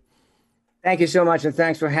talk to you. Thank you so much, and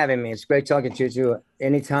thanks for having me. It's great talking to you, too.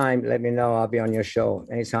 Anytime, let me know. I'll be on your show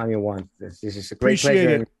anytime you want. This is a great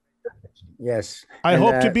pleasure. Yes. I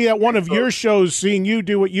hope to be at one of your shows seeing you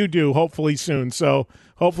do what you do, hopefully soon. So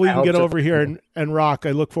hopefully you can get over here and rock. I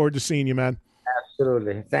look forward to seeing you, man.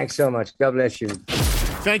 Absolutely. Thanks so much. God bless you.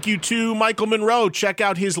 Thank you to Michael Monroe. Check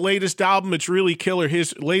out his latest album. It's really killer.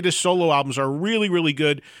 His latest solo albums are really, really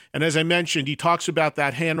good. And as I mentioned, he talks about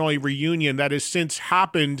that Hanoi reunion that has since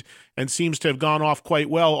happened and seems to have gone off quite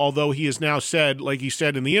well, although he has now said, like he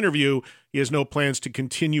said in the interview, he has no plans to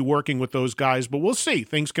continue working with those guys. But we'll see.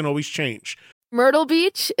 Things can always change. Myrtle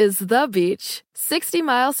Beach is the beach. 60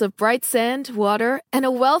 miles of bright sand, water, and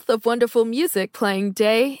a wealth of wonderful music playing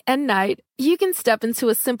day and night. You can step into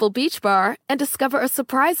a simple beach bar and discover a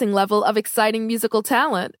surprising level of exciting musical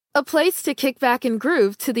talent. A place to kick back and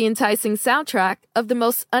groove to the enticing soundtrack of the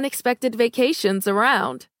most unexpected vacations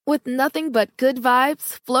around. With nothing but good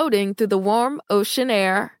vibes floating through the warm ocean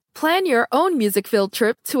air. Plan your own music-filled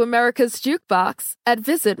trip to America's Jukebox at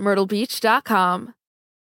visitmyrtlebeach.com.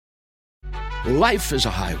 Life is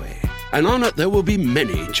a highway, and on it there will be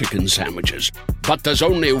many chicken sandwiches. But there's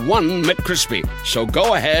only one McCrispy. So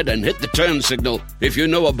go ahead and hit the turn signal if you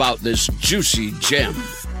know about this juicy gem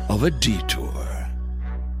of a detour.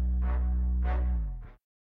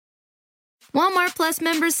 Walmart Plus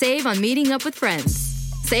members save on meeting up with friends.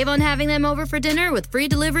 Save on having them over for dinner with free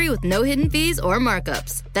delivery with no hidden fees or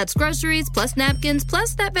markups. That's groceries, plus napkins,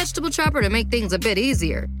 plus that vegetable chopper to make things a bit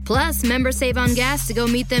easier. Plus, members save on gas to go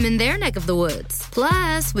meet them in their neck of the woods.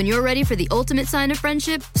 Plus, when you're ready for the ultimate sign of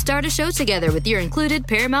friendship, start a show together with your included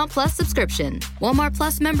Paramount Plus subscription. Walmart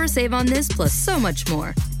Plus members save on this plus so much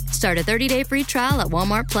more. Start a 30-day free trial at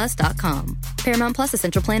walmartplus.com. Paramount Plus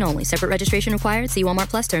Essential Plan only. Separate registration required. See Walmart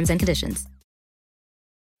Plus terms and conditions.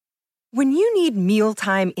 When you need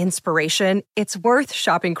mealtime inspiration, it's worth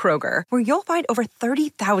shopping Kroger, where you'll find over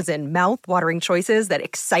 30,000 mouth-watering choices that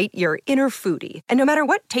excite your inner foodie. And no matter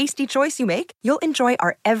what tasty choice you make, you'll enjoy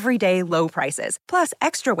our everyday low prices, plus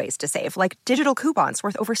extra ways to save, like digital coupons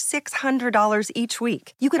worth over $600 each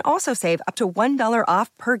week. You can also save up to $1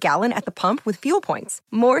 off per gallon at the pump with fuel points.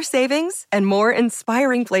 More savings and more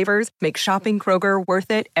inspiring flavors make shopping Kroger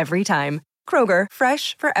worth it every time. Kroger,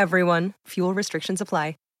 fresh for everyone. Fuel restrictions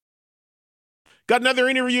apply. Got another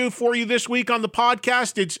interview for you this week on the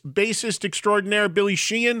podcast. It's bassist extraordinaire Billy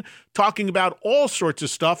Sheehan talking about all sorts of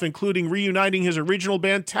stuff, including reuniting his original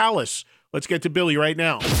band, Talus. Let's get to Billy right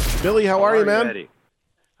now. Billy, how are you, man? Eddie?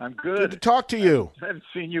 I'm good. Good to talk to you. I haven't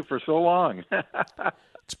seen you for so long.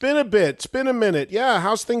 It's been a bit. It's been a minute. Yeah,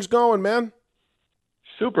 how's things going, man?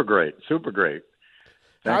 Super great. Super great.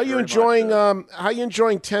 How are you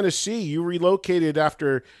enjoying Tennessee? You relocated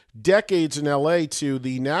after decades in LA to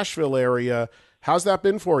the Nashville area. How's that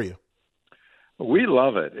been for you? We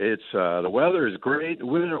love it. It's the weather is great.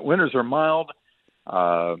 Winters are mild.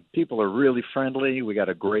 People are really friendly. We got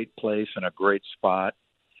a great place and a great spot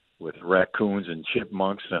with raccoons and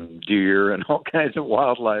chipmunks and deer and all kinds of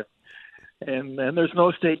wildlife. And there's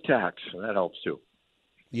no state tax. That helps too.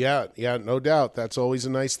 Yeah, no doubt. That's always a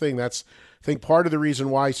nice thing. That's, I think, part of the reason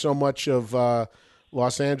why so much of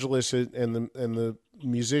Los Angeles and the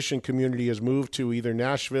musician community has moved to either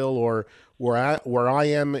Nashville or where I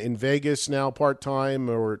am in Vegas now part-time,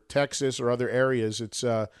 or Texas or other areas. It's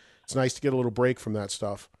nice to get a little break from that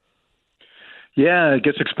stuff. Yeah, it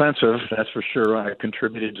gets expensive, that's for sure. I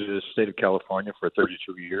contributed to the state of California for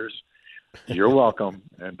 32 years. You're welcome.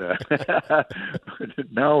 And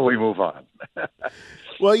now we move on.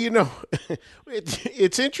 Well,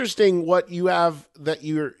 it's interesting what you have that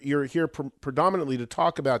you're here predominantly to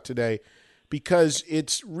talk about today, because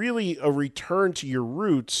it's really a return to your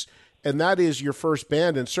roots, and that is your first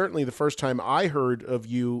band, and certainly the first time I heard of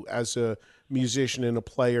you as a musician and a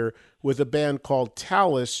player with a band called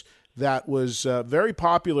Talus that was very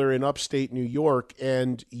popular in upstate New York,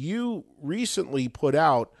 and you recently put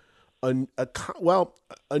out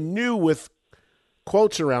a new, with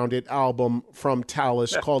quotes around it, album from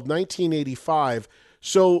Talus called 1985.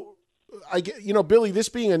 So, Billy, this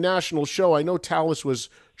being a national show, I know Talus was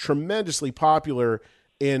tremendously popular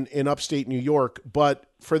in upstate New York. But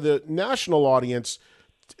for the national audience,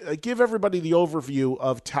 give everybody the overview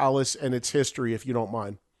of Talus and its history, if you don't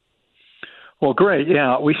mind. Well, great.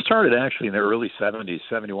 Yeah, we started actually in the early 70s,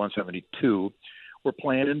 71, 72. We're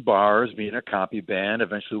playing in bars, being a copy band.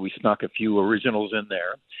 Eventually, we snuck a few originals in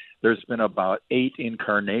there. There's been about 8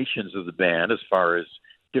 incarnations of the band as far as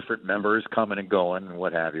different members coming and going and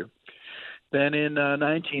what have you. Then in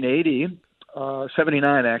 1980,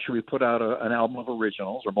 79, actually, we put out an album of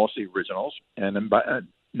originals, or mostly originals. And then by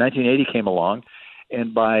 1980 came along,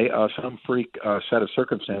 and by some freak set of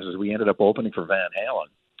circumstances, we ended up opening for Van Halen.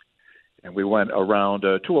 And we went around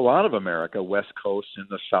to a lot of America, West Coast, in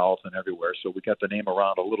the South, and everywhere. So we got the name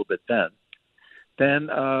around a little bit then. Then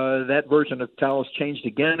that version of Talus changed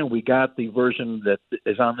again, and we got the version that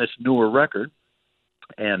is on this newer record.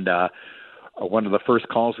 And one of the first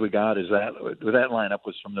calls we got is that lineup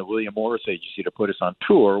was from the William Morris Agency to put us on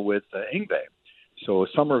tour with Yngwie. So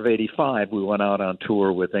summer of '85, we went out on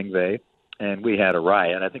tour with Yngwie, and we had a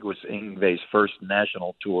riot. I think it was Yngwie's first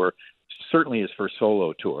national tour, certainly his first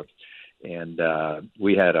solo tour. And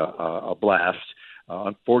we had a blast.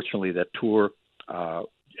 Unfortunately, that tour,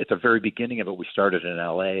 at the very beginning of it, we started in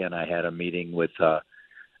L.A., and I had a meeting with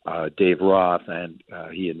Dave Roth, and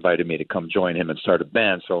he invited me to come join him and start a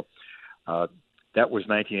band. So that was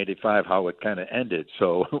 1985, how it kind of ended.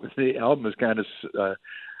 So the album is kind of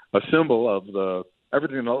a symbol of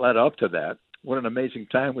everything that led up to that. What an amazing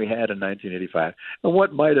time we had in 1985. And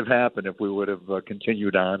what might have happened if we would have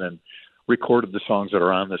continued on and recorded the songs that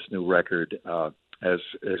are on this new record as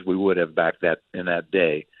we would have back in that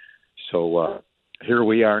day. So here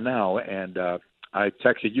we are now, and I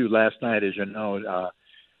texted you last night, as you know,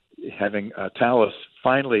 having Talus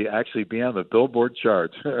finally actually be on the Billboard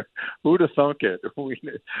charts. Who'd have thunk it?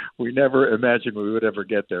 We never imagined we would ever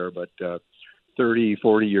get there, but 30,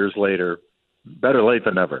 40 years later, better late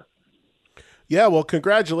than never. Yeah, well,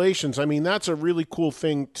 congratulations. I mean, that's a really cool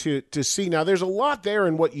thing to see. Now, there's a lot there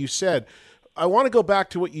in what you said. I want to go back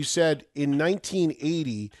to what you said in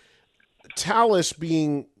 1980, Talus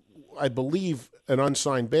being, I believe, an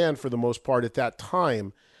unsigned band for the most part at that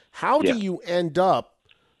time. How do you end up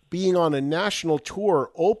being on a national tour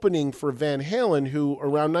opening for Van Halen, who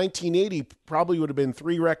around 1980 probably would have been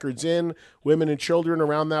 3 records in, Women and Children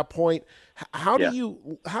around that point? How do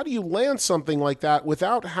you land something like that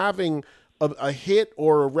without having a hit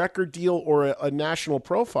or a record deal or a national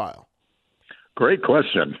profile? Great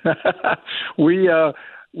question. We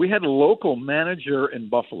had a local manager in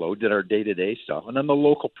Buffalo, did our day-to-day stuff, and then the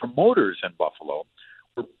local promoters in Buffalo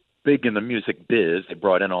were big in the music biz. They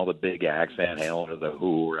brought in all the big acts, Van Halen or The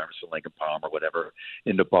Who or Emerson, Lake and Palmer or whatever,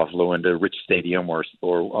 into Buffalo, into Rich Stadium or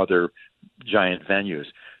other giant venues.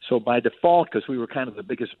 So by default, because we were kind of the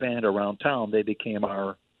biggest band around town, they became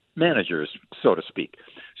our managers, so to speak.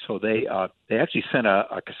 So they actually sent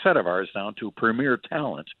a cassette of ours down to Premier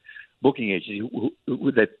Talent booking agency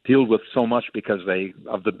that deal with so much because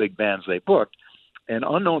of the big bands they booked. And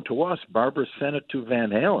unknown to us, Barbara sent it to Van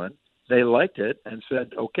Halen. They liked it and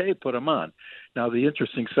said, okay, put them on. Now, the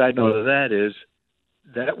interesting side note of that is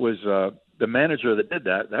that was the manager that did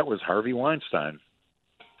that. That was Harvey Weinstein.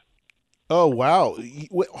 Oh, wow.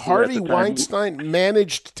 Harvey Weinstein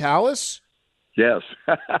managed Talus? Yes.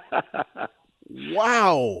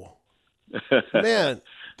 Wow. Man,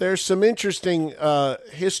 there's some interesting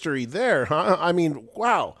history there, huh? I mean,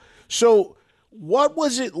 wow. So what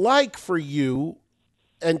was it like for you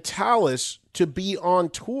and Talus to be on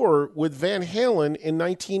tour with Van Halen in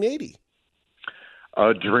 1980?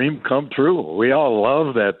 A dream come true. We all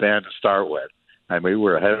loved that band to start with. I mean, we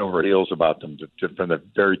were head over heels about them from the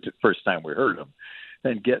very first time we heard them.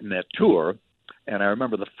 And getting that tour, and I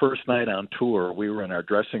remember the first night on tour, we were in our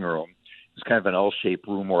dressing room. It was kind of an L-shaped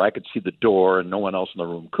room where I could see the door and no one else in the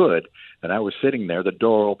room could. And I was sitting there. The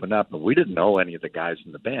door opened up, and we didn't know any of the guys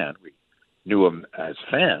in the band. We knew them as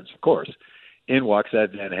fans, of course. In walks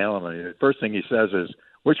Ed Van Halen, and the first thing he says is,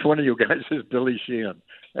 "Which one of you guys is Billy Sheehan?"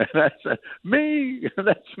 And I said, "Me,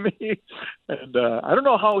 that's me." And I don't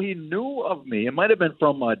know how he knew of me. It might have been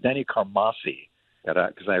from Denny Carmassi,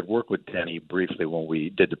 because I had worked with Denny briefly when we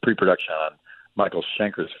did the pre-production on Michael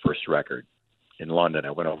Schenker's first record in London.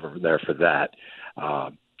 I went over there for that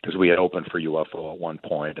because we had opened for UFO at one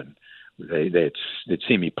point, and they'd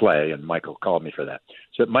seen me play, and Michael called me for that.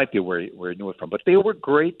 So it might be where he knew it from. But they were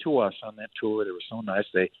great to us on that tour. They were so nice.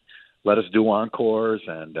 They let us do encores,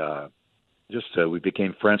 and we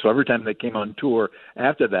became friends. So every time they came on tour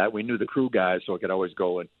after that, we knew the crew guys, so I could always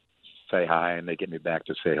go and say hi, and they get me back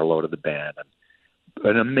to say hello to the band. And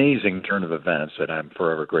an amazing turn of events that I'm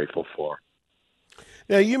forever grateful for.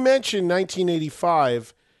 Now, you mentioned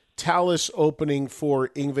 1985, Talus opening for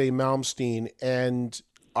Yngwie Malmsteen, and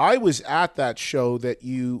I was at that show that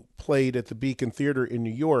you played at the Beacon Theater in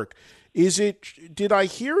New York. Did I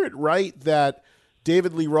hear it right that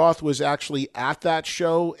David Lee Roth was actually at that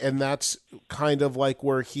show, and that's kind of like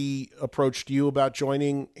where he approached you about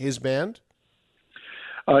joining his band?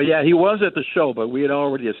 Yeah, he was at the show, but we had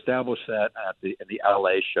already established that at the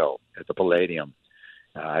LA show at the Palladium.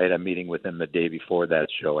 I had a meeting with him the day before that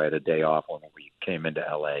show. I had a day off when we came into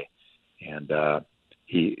LA, and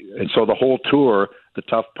so the whole tour. The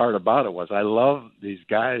tough part about it was I love these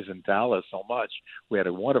guys in Dallas so much. We had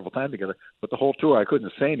a wonderful time together, but the whole tour I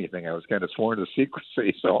couldn't say anything. I was kind of sworn to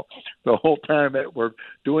secrecy. So the whole time that we're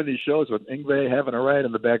doing these shows with Yngwie having a ride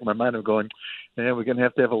in the back of my mind, I'm going, man, we're going to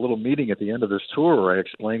have a little meeting at the end of this tour where I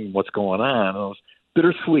explain what's going on. And it was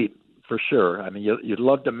bittersweet for sure. I mean, you'd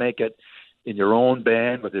love to make it in your own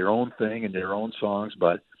band with your own thing and your own songs,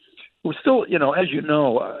 but we're still, as you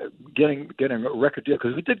know, getting a record deal,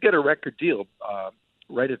 because we did get a record deal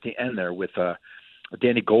right at the end there with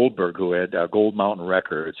Danny Goldberg, who had Gold Mountain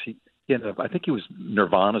Records. He ended up, I think he was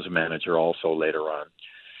Nirvana's manager also later on.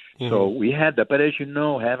 Mm-hmm. So we had that. But as you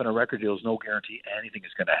know, having a record deal is no guarantee anything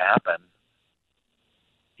is going to happen.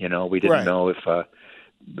 We didn't know if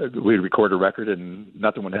we'd record a record and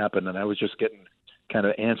nothing would happen. And I was just getting kind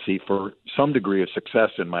of antsy for some degree of success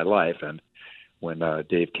in my life. And when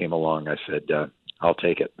Dave came along, I said, I'll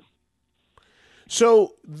take it.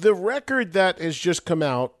 So the record that has just come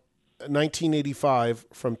out, 1985,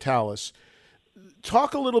 from Talus,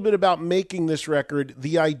 talk a little bit about making this record,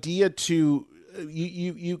 the idea to,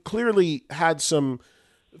 you clearly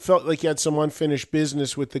felt like you had some unfinished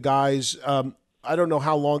business with the guys. I don't know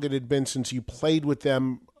how long it had been since you played with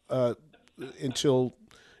them until,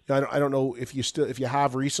 I don't know if you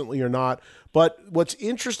have recently or not, but what's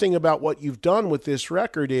interesting about what you've done with this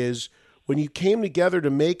record is when you came together to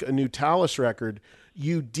make a new Talus record,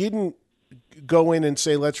 you didn't go in and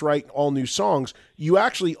say, let's write all new songs. You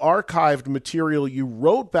actually archived material you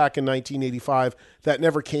wrote back in 1985 that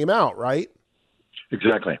never came out, right?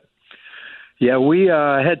 Exactly. Yeah, we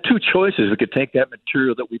had two choices. We could take that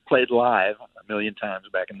material that we played live a million times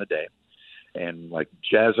back in the day and like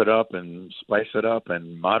jazz it up and spice it up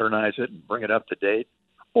and modernize it and bring it up to date.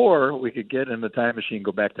 Or we could get in the time machine,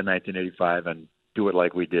 go back to 1985 and do it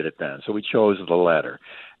like we did it then. So we chose the latter.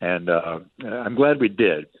 And I'm glad we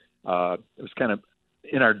did. It was kind of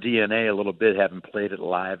in our DNA a little bit, having played it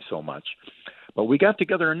live so much. But we got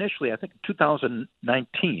together initially, I think, in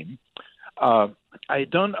 2019. I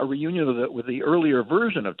had done a reunion with the earlier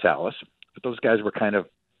version of Talus, but those guys were kind of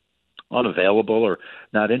unavailable or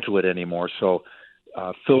not into it anymore. So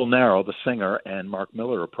Phil Narrow, the singer, and Mark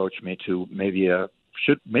Miller approached me to maybe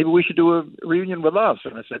we should do a reunion with us.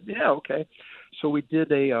 And I said, yeah, okay. So we did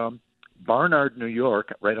a Barnard, New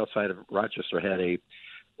York, right outside of Rochester, had a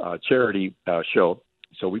charity show.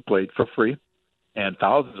 So we played for free, and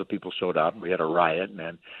thousands of people showed up. We had a riot,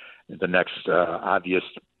 and the next obvious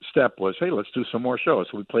step was, hey, let's do some more shows.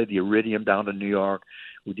 So we played the Iridium down in New York.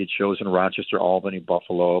 We did shows in Rochester, Albany,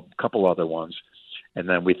 Buffalo, a couple other ones. And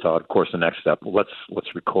then we thought, of course, the next step,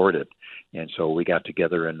 let's record it. And so we got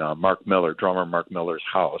together in drummer Mark Miller's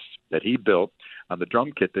house that he built, on the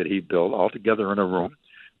drum kit that he built, all together in a room,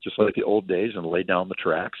 just like the old days, and laid down the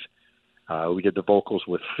tracks. We did the vocals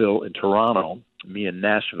with Phil in Toronto, me in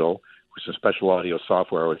Nashville, with some special audio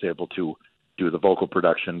software. I was able to do the vocal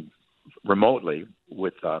production remotely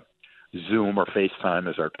with Zoom or FaceTime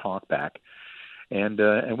as our talkback.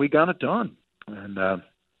 And we got it done. And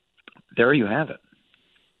there you have it.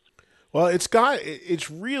 Well,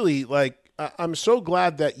 it's really like, I'm so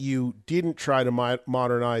glad that you didn't try to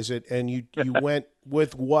modernize it and you went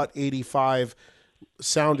with what 85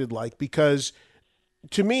 sounded like, because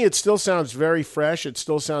to me, it still sounds very fresh. It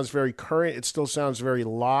still sounds very current. It still sounds very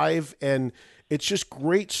live, and it's just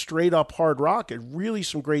great straight up hard rock. And really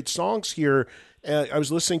some great songs here. I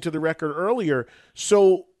was listening to the record earlier.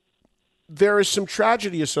 So there is some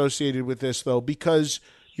tragedy associated with this though, because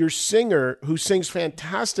your singer, who sings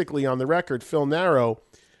fantastically on the record, Phil Narrow,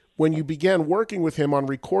 when you began working with him on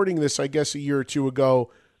recording this, I guess a year or two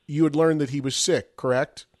ago, you had learned that he was sick,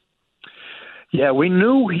 correct? Yeah, we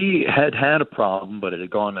knew he had a problem, but it had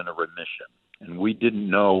gone into remission. And we didn't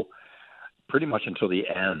know pretty much until the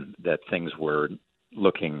end that things were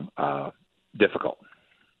looking difficult.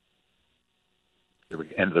 The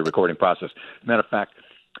end of the recording process. As a matter of fact,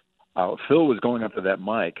 Phil was going up to that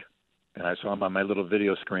mic, and I saw him on my little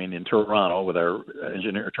video screen in Toronto with our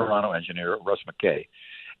Toronto engineer, Russ McKay,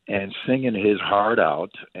 and singing his heart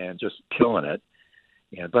out and just killing it.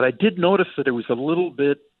 But I did notice that it was a little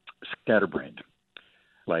bit scatterbrained.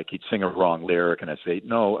 Like he'd sing a wrong lyric, and I'd say,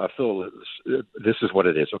 "No, Phil, this is what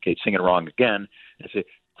it is." Okay, he'd sing it wrong again. And I'd say,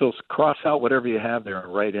 "Phil, cross out whatever you have there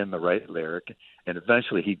and write in the right lyric." And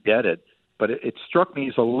eventually he'd get it. But it struck me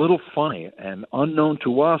as a little funny and unknown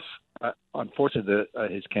to us. Unfortunately,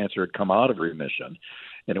 his cancer had come out of remission,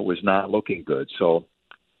 and it was not looking good. So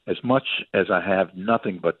as much as I have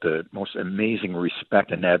nothing but the most amazing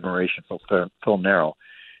respect and admiration for Phil Nero,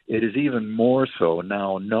 it is even more so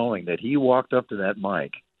now knowing that he walked up to that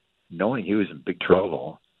mic, knowing he was in big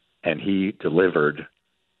trouble, and he delivered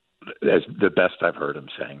as the best I've heard him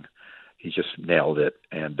sing. He just nailed it,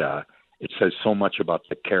 and it says so much about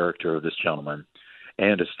the character of this gentleman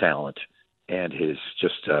and his talent and his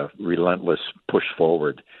just relentless push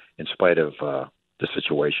forward in spite of the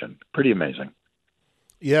situation. Pretty amazing.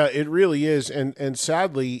 Yeah, it really is. And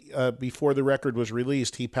sadly, before the record was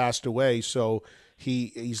released, he passed away. So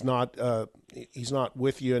he's not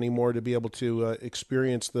with you anymore to be able to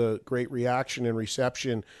experience the great reaction and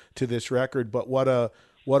reception to this record. But what a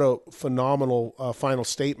phenomenal final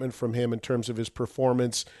statement from him in terms of his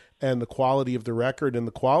performance and the quality of the record and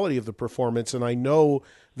the quality of the performance. And I know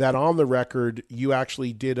that on the record, you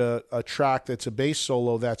actually did a track that's a bass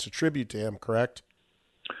solo that's a tribute to him, correct?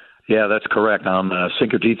 Yeah, that's correct. On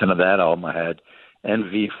Synchretizen of that album, I had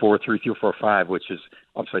NV43345, which is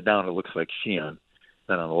upside down. It looks like Sheehan.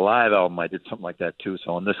 Then on the live album, I did something like that too.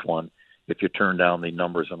 So on this one, if you turn down the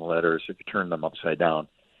numbers and the letters, if you turn them upside down,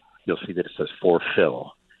 you'll see that it says "For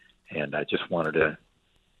Phil." And I just wanted to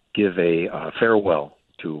give a farewell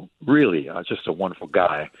to really just a wonderful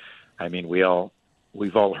guy. I mean, we've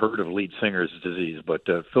all heard of lead singer's disease, but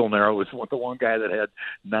Phil Nero was the one guy that had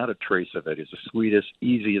not a trace of it. He's the sweetest,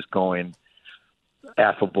 easiest going,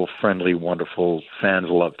 affable, friendly, wonderful. Fans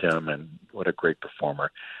loved him, and what a great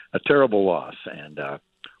performer. A terrible loss, and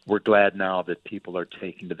we're glad now that people are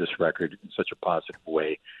taking to this record in such a positive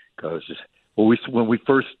way, because when we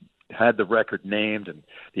first had the record named, and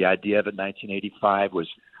the idea of it in 1985 was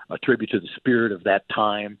a tribute to the spirit of that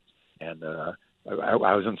time. And I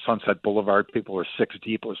was on Sunset Boulevard. People were six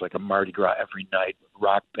deep. It was like a Mardi Gras every night,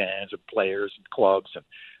 rock bands and players and clubs. And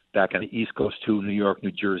back on the East Coast too, New York,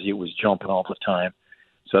 New Jersey, it was jumping all the time.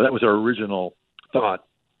 So that was our original thought,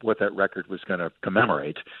 what that record was going to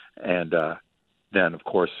commemorate. And then, of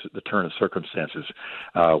course, the turn of circumstances,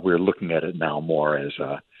 we're looking at it now more as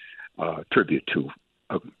a tribute to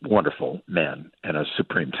a wonderful man and a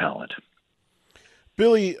supreme talent.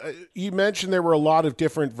 Billy, you mentioned there were a lot of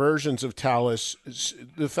different versions of Talus.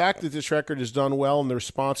 The fact that this record has done well and the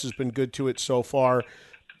response has been good to it so far,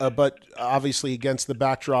 but obviously against the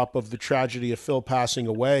backdrop of the tragedy of Phil passing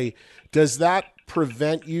away, does that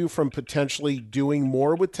prevent you from potentially doing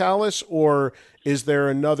more with Talus, or is there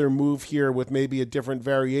another move here with maybe a different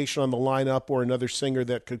variation on the lineup or another singer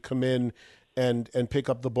that could come in and pick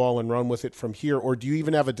up the ball and run with it from here, or do you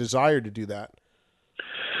even have a desire to do that?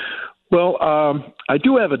 Well, I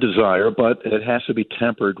do have a desire, but it has to be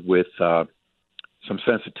tempered with some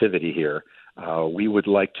sensitivity here. We would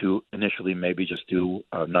like to initially maybe just do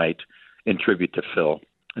a night in tribute to Phil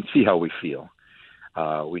and see how we feel.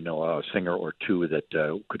 We know a singer or two that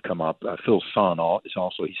could come up. Phil's son is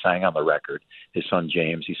also, he sang on the record. His son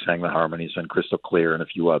James, he sang the harmonies on Crystal Clear and a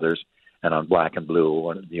few others, and on Black and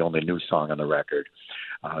Blue, the only new song on the record.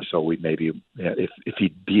 So we maybe, if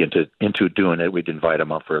he'd be into doing it, we'd invite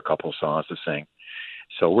him up for a couple of songs to sing.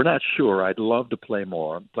 So we're not sure. I'd love to play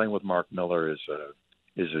more. Playing with Mark Miller is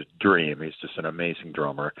a dream. He's just an amazing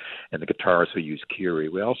drummer. And the guitarist we use, Kiri.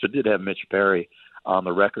 We also did have Mitch Perry on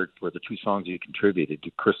the record for the two songs he contributed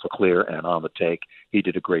to, Crystal Clear and On the Take. He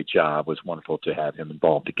did a great job. It was wonderful to have him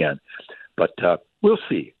involved again. But we'll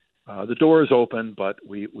see. The door is open, but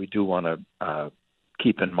we do want to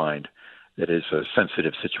keep in mind that it's a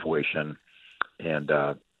sensitive situation, and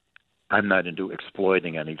I'm not into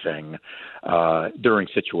exploiting anything during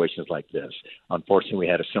situations like this. Unfortunately, we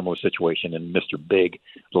had a similar situation in Mr. Big,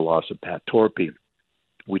 the loss of Pat Torpey.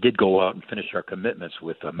 We did go out and finish our commitments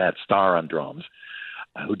with Matt Starr on drums,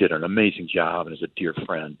 who did an amazing job and is a dear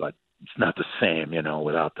friend, but it's not the same,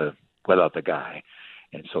 without the guy.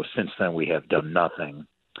 And so since then, we have done nothing.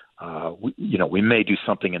 We may do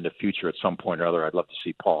something in the future at some point or other. I'd love to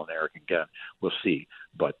see Paul and Eric again. We'll see.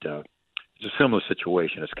 But it's a similar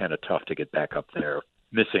situation. It's kind of tough to get back up there,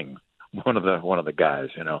 missing one of the guys.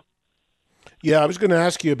 Yeah, I was going to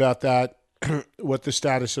ask you about that. What the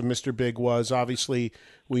status of Mr. Big was. Obviously,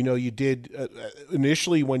 we know you did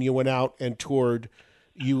initially when you went out and toured.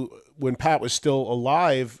 When Pat was still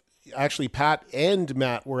alive. Actually, Pat and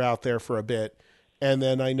Matt were out there for a bit, and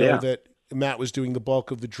then I know that Matt was doing the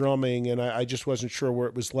bulk of the drumming, and I just wasn't sure where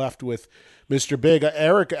it was left with Mr. Big.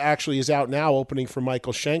 Eric actually is out now opening for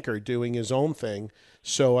Michael Schenker, doing his own thing.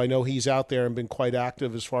 So I know he's out there and been quite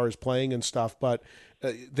active as far as playing and stuff. But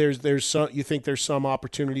there's some. You think there's some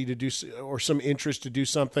opportunity to do, or some interest to do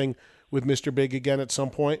something with Mr. Big again at some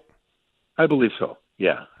point? I believe so.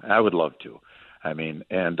 Yeah, I would love to. I mean,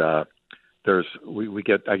 and I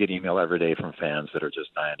get email every day from fans that are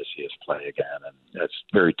just dying to see us play again, and that's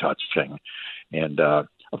very touching. And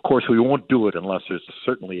of course, we won't do it unless there's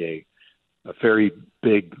certainly a very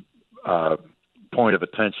big point of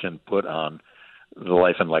attention put on the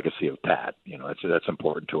life and legacy of Pat. You know, that's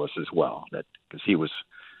important to us as well. That because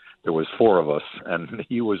there was four of us, and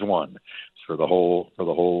he was one for the whole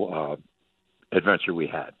adventure we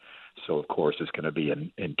had. So, of course, it's going to be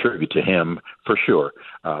in tribute to him for sure.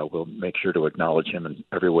 We'll make sure to acknowledge him in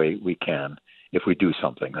every way we can if we do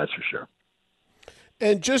something, that's for sure.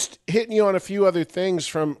 And just hitting you on a few other things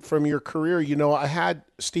from your career, you know, I had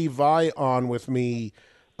Steve Vai on with me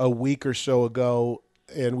a week or so ago,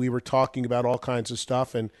 and we were talking about all kinds of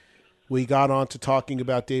stuff, and we got on to talking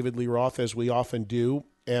about David Lee Roth, as we often do,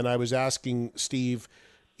 and I was asking Steve,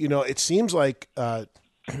 you know, it seems like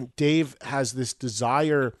Dave has this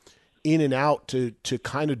desire in and out to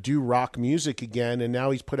kind of do rock music again, and now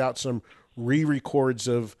he's put out some re-records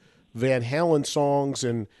of Van Halen songs,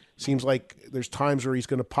 and seems like there's times where he's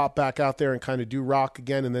going to pop back out there and kind of do rock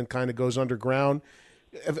again and then kind of goes underground.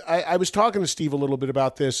 I was talking to Steve a little bit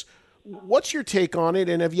about this. What's your take on it,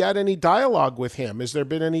 and have you had any dialogue with him? Has there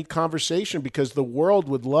been any conversation? Because the world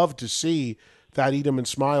would love to see that Eat 'Em and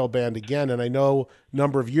Smile band again. And I know a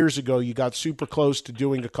number of years ago you got super close to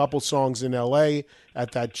doing a couple songs in L.A.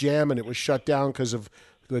 at that jam, and it was shut down because of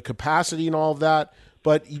the capacity and all of that.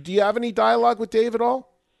 But do you have any dialogue with Dave at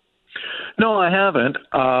all? No, I haven't.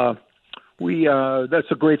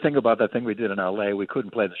 That's a great thing about that thing we did in L.A. We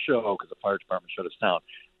couldn't play the show because the fire department shut us down.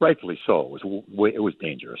 Rightfully so. It was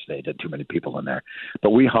dangerous. They had too many people in there.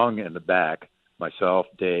 But we hung in the back, myself,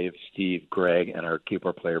 Dave, Steve, Greg, and our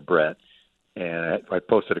keyboard player, Brett. And I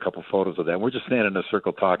posted a couple photos of that. We're just standing in a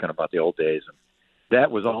circle talking about the old days. And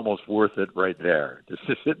that was almost worth it right there, just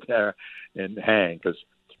to sit there and hang. Because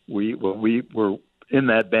when we were in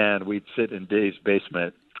that band, we'd sit in Dave's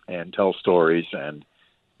basement and tell stories. And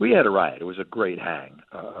we had a riot. It was a great hang,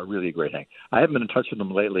 a really great hang. I haven't been in touch with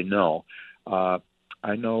them lately, no.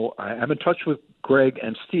 I know I'm in touch with Greg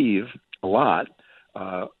and Steve a lot.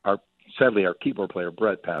 Sadly, our keyboard player,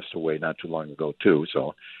 Brett, passed away not too long ago, too.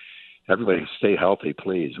 So everybody stay healthy,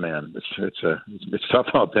 please, man. It's tough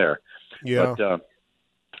out there. Yeah.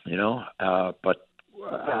 But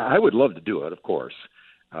I would love to do it, of course.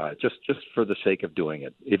 Just for the sake of doing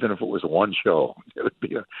it, even if it was one show,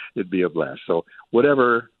 it'd be a blast. So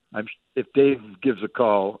whatever, if Dave gives a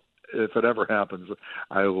call, if it ever happens,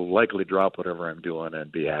 I will likely drop whatever I'm doing and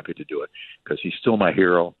be happy to do it because he's still my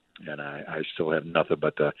hero, and I still have nothing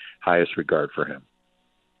but the highest regard for him.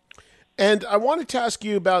 And I wanted to ask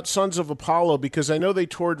you about Sons of Apollo, because I know they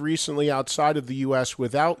toured recently outside of the U.S.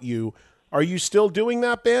 without you. Are you still doing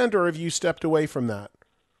that band, or have you stepped away from that?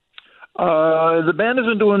 The band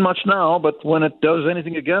isn't doing much now, but when it does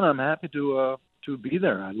anything again, I'm happy to be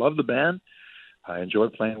there. I love the band. I enjoy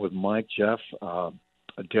playing with Mike, Jeff,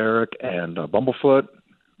 Derek, and Bumblefoot.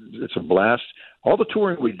 It's a blast. All the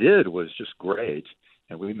touring we did was just great,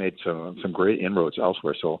 and we made some great inroads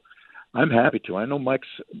elsewhere. So I'm happy to. I know Mike's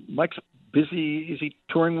busy. Is he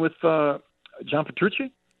touring with John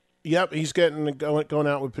Petrucci? Yep, he's going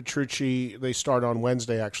out with Petrucci. They start on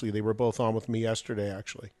Wednesday, actually. They were both on with me yesterday,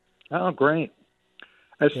 actually. Oh, great.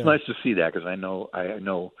 It's nice to see that because I know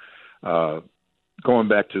going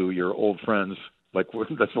back to your old friends, like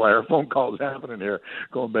that's why our phone call is happening here,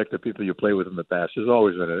 going back to people you play with in the past has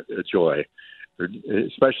always been a joy,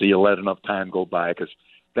 especially you let enough time go by because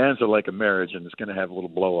bands are like a marriage, and it's going to have little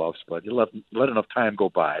blow-offs, but you let enough time go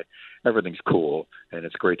by, everything's cool, and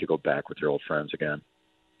it's great to go back with your old friends again.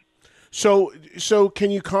 So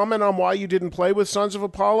can you comment on why you didn't play with Sons of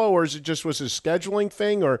Apollo, or is it just was a scheduling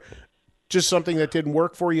thing, or just something that didn't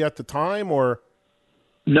work for you at the time, or?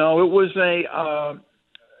 No, it was a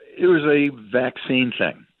vaccine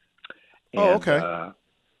thing. And, okay.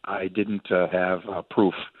 I didn't have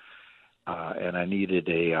proof, and I needed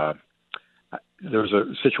there was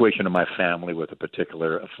a situation in my family with a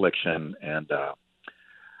particular affliction, and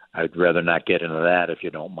I'd rather not get into that if you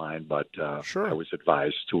don't mind, but sure. I was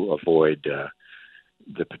advised to avoid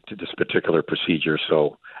this particular procedure,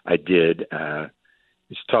 so I did.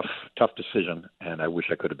 It's a tough decision, and I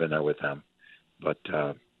wish I could have been there with them. But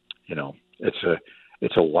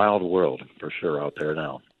it's a wild world for sure out there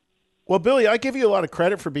now. Well, Billy, I give you a lot of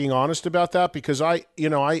credit for being honest about that because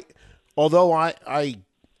although I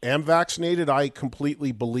am vaccinated, I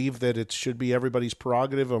completely believe that it should be everybody's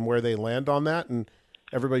prerogative on where they land on that, and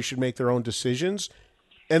everybody should make their own decisions.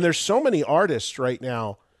 And there's so many artists right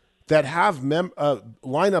now that have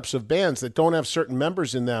lineups of bands that don't have certain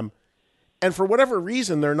members in them, and for whatever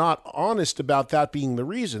reason, they're not honest about that being the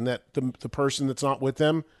reason that the person that's not with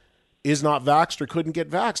them is not vaxxed or couldn't get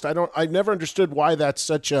vaxxed. I never understood why that's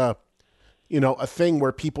such a thing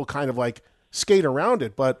where people kind of like skate around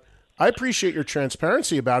it, but I appreciate your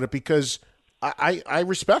transparency about it because I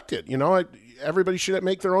respect it. Everybody should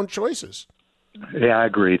make their own choices. Yeah, I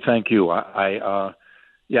agree. Thank you. I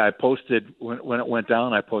posted when it went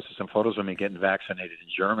down. I posted some photos of me getting vaccinated in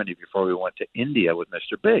Germany before we went to India with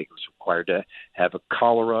Mr. Big. It was required to have a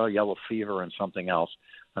cholera, yellow fever, and something else.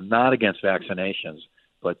 I'm not against vaccinations,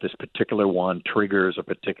 but this particular one triggers a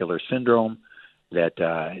particular syndrome that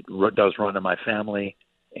does run in my family,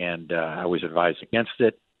 and I was advised against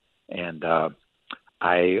it. And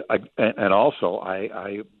I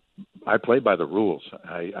played by the rules.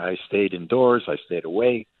 I stayed indoors. I stayed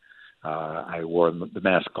away. I wore the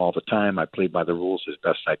mask all the time. I played by the rules as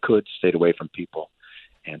best I could, stayed away from people,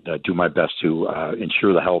 and do my best to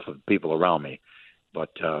ensure the health of the people around me. But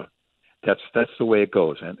that's the way it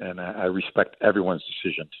goes, and I respect everyone's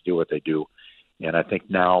decision to do what they do. And I think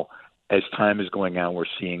now, as time is going on, we're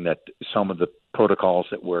seeing that some of the protocols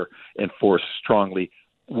that were enforced strongly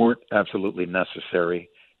weren't absolutely necessary.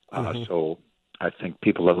 So I think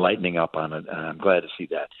people are lightening up on it, and I'm glad to see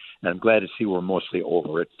that. And I'm glad to see we're mostly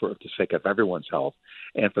over it for the sake of everyone's health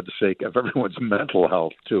and for the sake of everyone's mental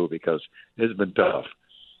health, too, because it's been tough.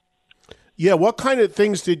 Yeah, what kind of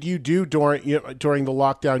things did you do during the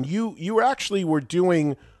lockdown? You actually were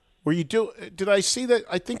doing – did I see that?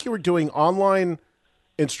 I think you were doing online –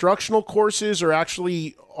 instructional courses or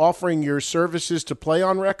actually offering your services to play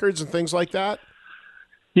on records and things like that?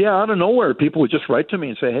 Yeah, out of nowhere, people would just write to me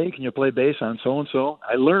and say, hey, can you play bass on so-and-so?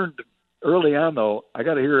 I learned early on, though, I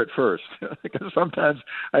got to hear it first because sometimes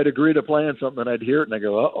I'd agree to play on something and I'd hear it and I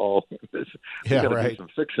go, uh-oh, we got to do some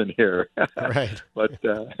fixing here. Right. But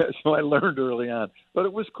so I learned early on. But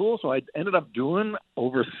it was cool. So I ended up doing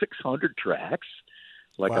over 600 tracks.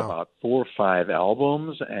 About 4 or 5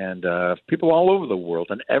 albums, and people all over the world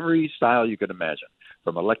in every style you could imagine,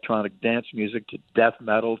 from electronic dance music to death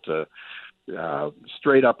metal to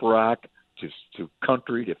straight up rock to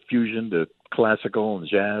country to fusion to classical and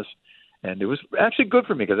jazz. And it was actually good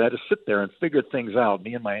for me because I had to sit there and figure things out,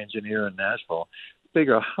 me and my engineer in Nashville,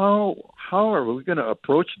 figure how are we going to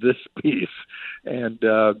approach this piece and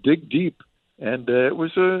dig deep. And it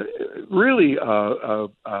was really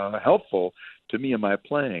helpful to me in my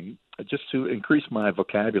playing, just to increase my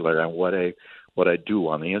vocabulary on what I do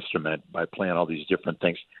on the instrument by playing all these different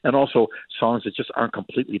things, and also songs that just aren't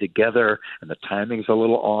completely together, and the timing's a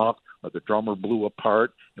little off, or the drummer blew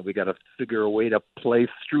apart, and we got to figure a way to play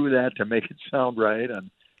through that to make it sound right. And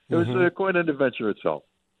it was quite an adventure itself.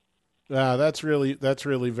 That's really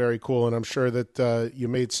very cool, and I'm sure that you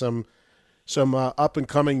made some up and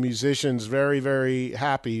coming musicians very, very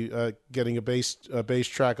happy getting a bass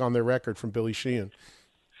track on their record from Billy Sheehan.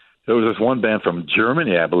 There was this one band from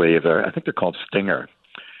Germany, I believe. I think they're called Stinger,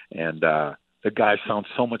 and the guy sounds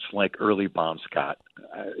so much like early Bon Scott.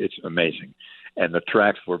 It's amazing, and the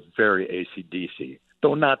tracks were very AC/DC,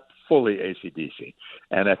 though not fully AC/DC.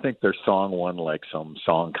 And I think their song won like some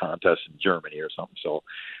song contest in Germany or something. So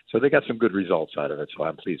they got some good results out of it. So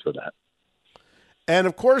I'm pleased with that. And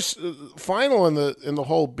of course, final in the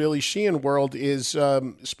whole Billy Sheehan world is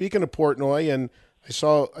speaking of Portnoy, and I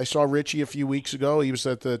saw Richie a few weeks ago. He was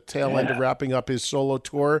at the tail end of wrapping up his solo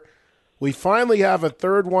tour. We finally have a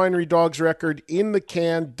third Winery Dogs record in the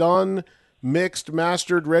can, done, mixed,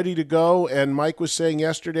 mastered, ready to go. And Mike was saying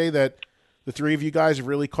yesterday that the three of you guys have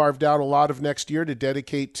really carved out a lot of next year to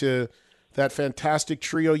dedicate to that fantastic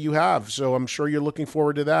trio you have. So I'm sure you're looking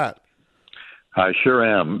forward to that. I sure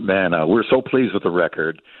am, man. We're so pleased with the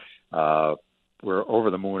record. We're over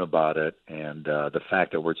the moon about it, and the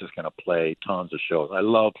fact that we're just going to play tons of shows. I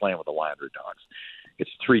love playing with the Winery Dogs. It's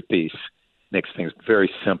 3-piece, makes things very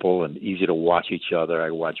simple and easy to watch each other. I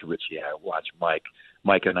watch Richie, I watch Mike.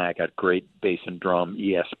 Mike and I got great bass and drum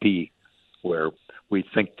ESP, where we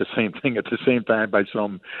think the same thing at the same time by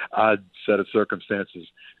some odd set of circumstances.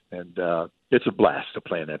 And it's a blast to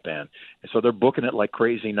play in that band. And so they're booking it like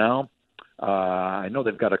crazy now. I know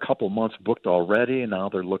they've got a couple months booked already, and now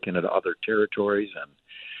they're looking at other territories. And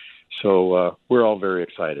so we're all very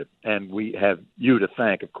excited. And we have you to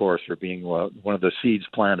thank, of course, for being one of the seeds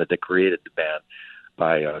planted that created the band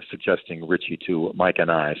by suggesting Richie to Mike and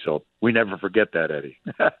I. So we never forget that, Eddie.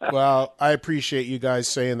 Well, I appreciate you guys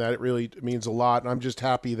saying that. It really means a lot. And I'm just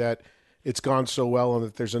happy that it's gone so well and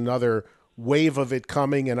that there's another wave of it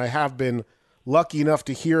coming. And I have been lucky enough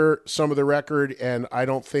to hear some of the record, and I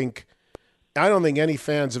don't think any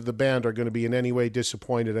fans of the band are going to be in any way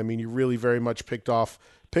disappointed. I mean, you really very much picked up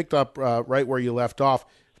right where you left off.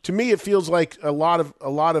 To me, it feels like a lot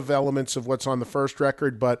of elements of what's on the first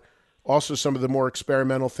record, but also some of the more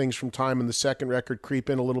experimental things from time in the second record creep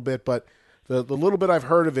in a little bit. But the little bit I've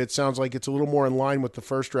heard of it sounds like it's a little more in line with the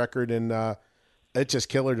first record, and it's just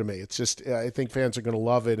killer to me. It's just, I think fans are going to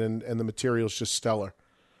love it, and the material's just stellar.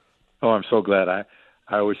 Oh, I'm so glad. I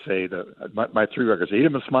always say that my three records, Eat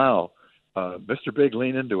 'em and Smile, Mr. Big,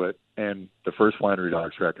 Lean Into It, and the first Winery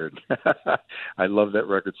Dogs record. I love that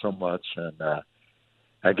record so much, and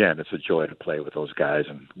again, it's a joy to play with those guys,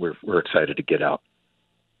 and we're excited to get out.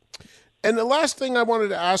 And the last thing I wanted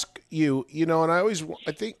to ask you, and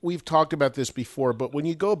I think we've talked about this before, but when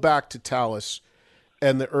you go back to Talus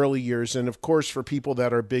and the early years, and of course for people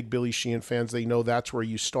that are big Billy Sheehan fans, they know that's where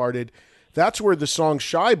you started. That's where the song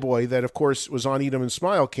Shy Boy, that of course was on Eat 'em and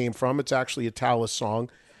Smile, came from. It's actually a Talus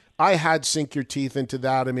song. I had Sink Your Teeth Into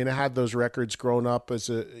That. I mean, I had those records growing up as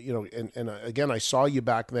and again, I saw you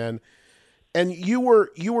back then. And you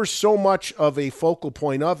were so much of a focal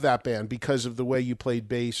point of that band because of the way you played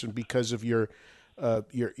bass and because of your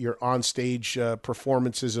onstage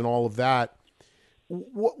performances and all of that.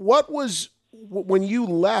 What was, when you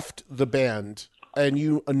left the band and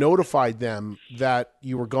you notified them that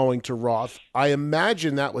you were going to Roth, I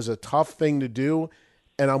imagine that was a tough thing to do.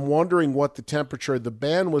 And I'm wondering what the temperature of the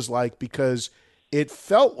band was like, because it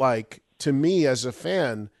felt like, to me as a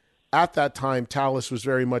fan, at that time, Talus was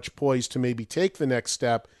very much poised to maybe take the next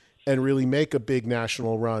step and really make a big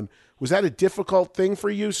national run. Was that a difficult thing for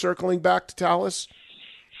you, circling back to Talus?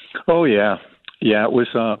 Oh, yeah. Yeah, it was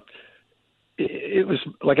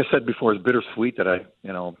like I said before, it was bittersweet that I,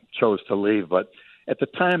 chose to leave. But at the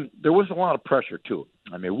time, there was a lot of pressure, too.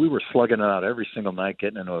 I mean, we were slugging it out every single night,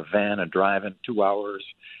 getting into a van and driving 2 hours,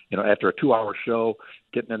 after a 2-hour show,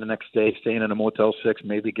 getting in the next day, staying in a Motel 6,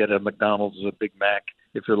 maybe get a McDonald's, a Big Mac,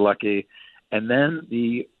 if you're lucky. And then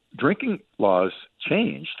the drinking laws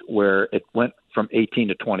changed where it went from 18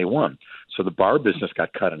 to 21. So the bar business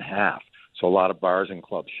got cut in half. So a lot of bars and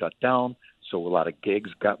clubs shut down. So a lot of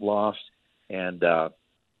gigs got lost. And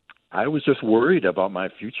I was just worried about my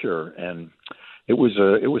future. And it was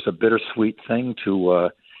a bittersweet thing to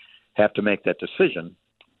have to make that decision.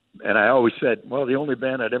 And I always said, well, the only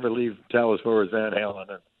band I'd ever leave Talus for is Van Halen.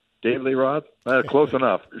 And Dave Lee Roth? Close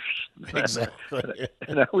enough. Exactly.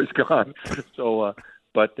 And I was gone. So,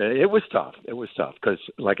 but it was tough. It was tough because,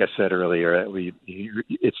 like I said earlier,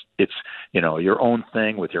 it's your own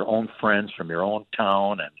thing with your own friends from your own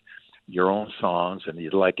town and your own songs, and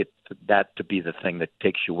you'd like that to be the thing that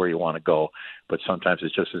takes you where you want to go. But sometimes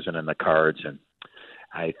it just isn't in the cards. And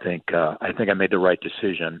I think I made the right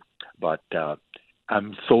decision. But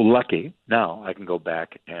I'm so lucky now I can go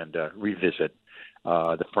back and revisit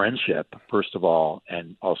the friendship, first of all,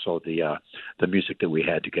 and also the music that we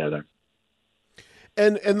had together.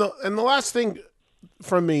 And the last thing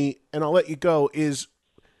from me, and I'll let you go, is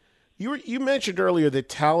you mentioned earlier that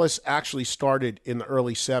Talus actually started in the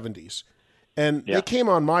early 70s. And They came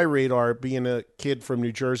on my radar being a kid from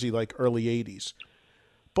New Jersey, like early 80s.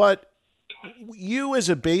 But you as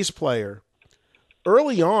a bass player,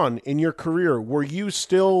 early on in your career, were you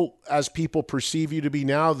still, as people perceive you to be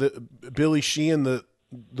now, the Billy Sheehan,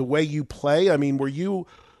 the way you play? I mean, were you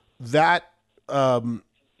that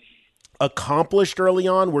accomplished early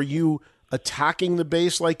on? Were you attacking the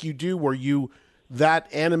bass like you do? Were you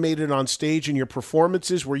that animated on stage in your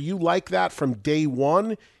performances? Were you like that from day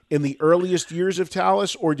one in the earliest years of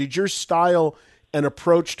Talus? Or did your style and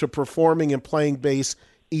approach to performing and playing bass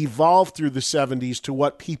evolve through the 70s to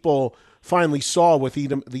what people finally saw with the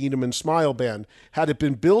Eat 'em and Smile band? Had it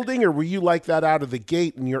been building, or were you like that out of the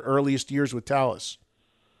gate in your earliest years with Talus?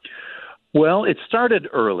 Well, it started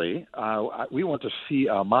early. We went to see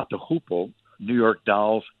Mata Hoople, New York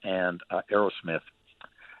Dolls, and Aerosmith.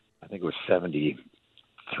 I think it was 72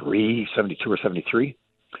 or 73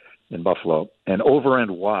 in Buffalo. And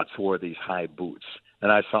Overend Watts wore these high boots.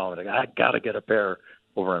 And I saw him and I got to get a pair.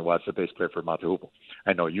 Overend Watts, the bass player for Mata Hoople.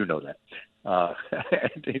 I know you know that.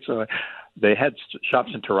 So they had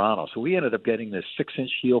shops in Toronto. So we ended up getting this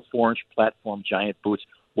 6-inch heel, 4-inch platform giant boots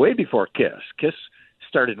way before Kiss. Kiss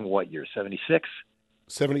started in what year? 76?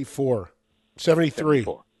 74. 73.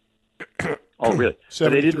 74. Oh, really? So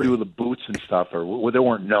they didn't do the boots and stuff, or they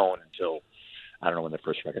weren't known until, I don't know when the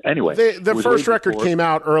first record. Anyway. The first record came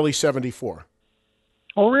out early 74.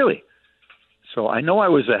 Oh, really? So I know I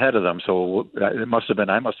was ahead of them, so I must have been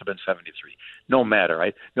 73. No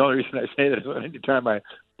matter. The only reason I say that is anytime I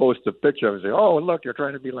post a picture, I would say, "Oh, look, you're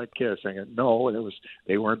trying to be like Kiss." And no,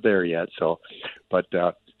 they weren't there yet. So it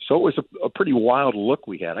was a pretty wild look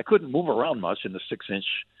we had. I couldn't move around much in the 6-inch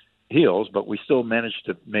heels, but we still managed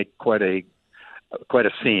to make quite a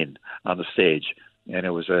scene on the stage. And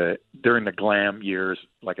it was during the glam years,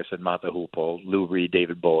 like I said, Mott the Hoople, Lou Reed,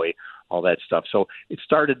 David Bowie, all that stuff. So it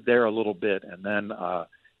started there a little bit and then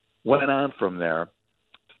went on from there.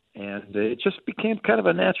 And it just became kind of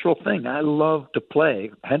a natural thing. I love to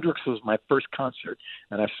play. Hendrix was my first concert,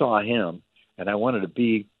 and I saw him, and I wanted to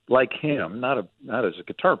be like him, not as a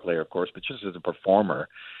guitar player, of course, but just as a performer.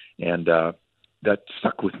 And that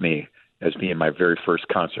stuck with me as being my very first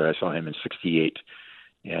concert. I saw him in '68.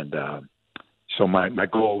 And so my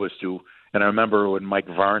goal was to, and I remember when Mike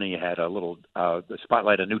Varney had a little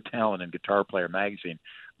spotlight, a new talent in Guitar Player magazine,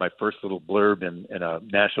 my first little blurb in a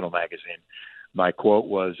national magazine. My quote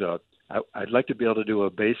was, I'd like to be able to do a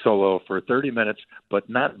bass solo for 30 minutes, but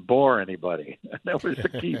not bore anybody. That was the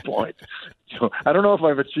key point. So I don't know if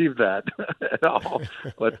I've achieved that at all,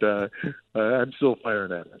 but I'm still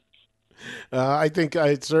firing at it.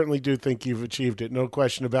 I certainly do think you've achieved it. No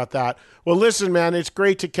question about that. Well, listen, man, it's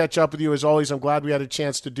great to catch up with you as always. I'm glad we had a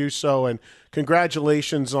chance to do so, and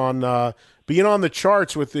congratulations on being on the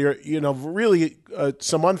charts with your, really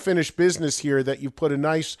some unfinished business here that you've put a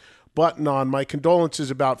nice button on. My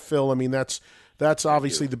condolences about Phil. I mean, that's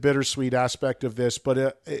obviously the bittersweet aspect of this,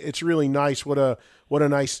 but it's really nice. What a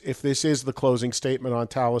nice, if this is the closing statement on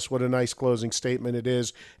Talas, what a nice closing statement it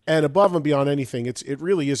is. And above and beyond anything, it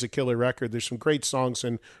really is a killer record. There's some great songs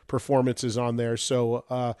and performances on there.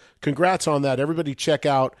 So congrats on that. Everybody check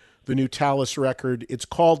out the new Talas record. It's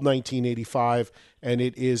called 1985 and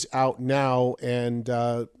it is out now, and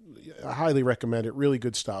I highly recommend it. Really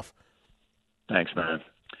good stuff. Thanks, man.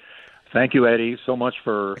 Thank you, Eddie, so much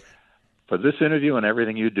for this interview and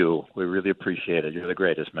everything you do. We really appreciate it. You're the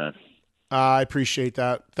greatest, man. I appreciate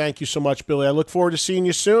that. Thank you so much, Billy. I look forward to seeing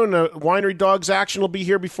you soon. Winery Dogs action will be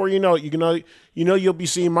here before you know it. You'll be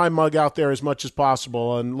seeing my mug out there as much as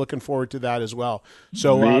possible, and looking forward to that as well.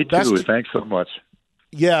 So me too. Thanks so much.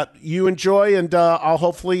 Yeah, you enjoy, and I'll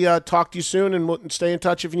hopefully talk to you soon, and we'll stay in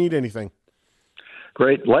touch if you need anything.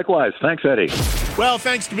 Great. Likewise. Thanks, Eddie. Well,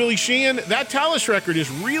 thanks to Billy Sheehan. That Talas record is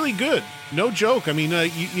really good. No joke. I mean,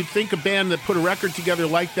 you'd think a band that put a record together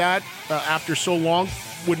like that after so long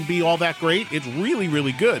wouldn't be all that great. It's really,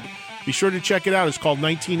 really good. Be sure to check it out. It's called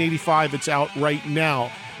 1985. It's out right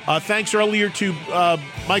now. Thanks earlier to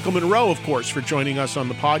Michael Monroe, of course, for joining us on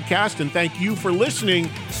the podcast. And thank you for listening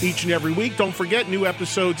each and every week. Don't forget, new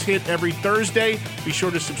episodes hit every Thursday. Be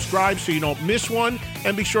sure to subscribe so you don't miss one.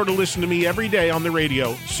 And be sure to listen to me every day on the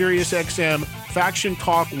radio, Sirius XM, Faction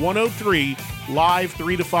Talk 103, live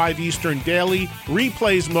 3 to 5 Eastern daily.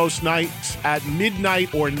 Replays most nights at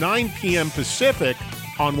midnight or 9 p.m. Pacific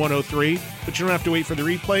on 103. But you don't have to wait for the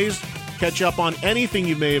replays. Catch up on anything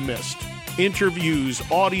you may have missed. Interviews,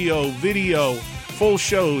 audio, video, full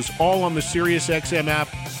shows, all on the SiriusXM app.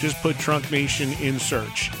 Just put Trunk Nation in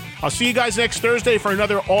search. I'll see you guys next Thursday for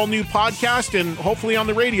another all-new podcast, and hopefully on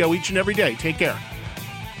the radio each and every day. Take care.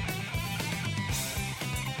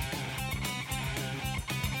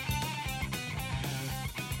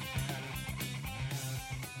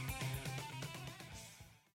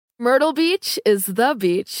 Myrtle Beach is the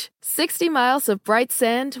beach. 60 miles of bright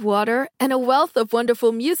sand, water, and a wealth of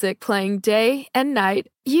wonderful music playing day and night.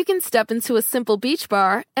 You can step into a simple beach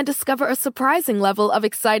bar and discover a surprising level of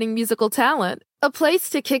exciting musical talent. A place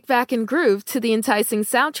to kick back and groove to the enticing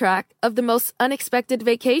soundtrack of the most unexpected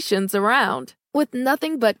vacations around. With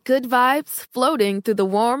nothing but good vibes floating through the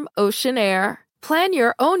warm ocean air. Plan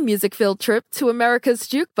your own music-filled trip to America's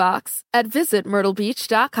Jukebox at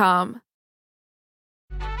visitmyrtlebeach.com.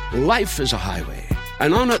 Life is a highway,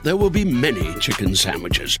 and on it there will be many chicken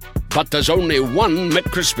sandwiches. But there's only one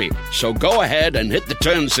McCrispy. So go ahead and hit the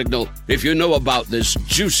turn signal if you know about this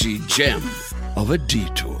juicy gem of a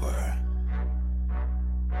detour.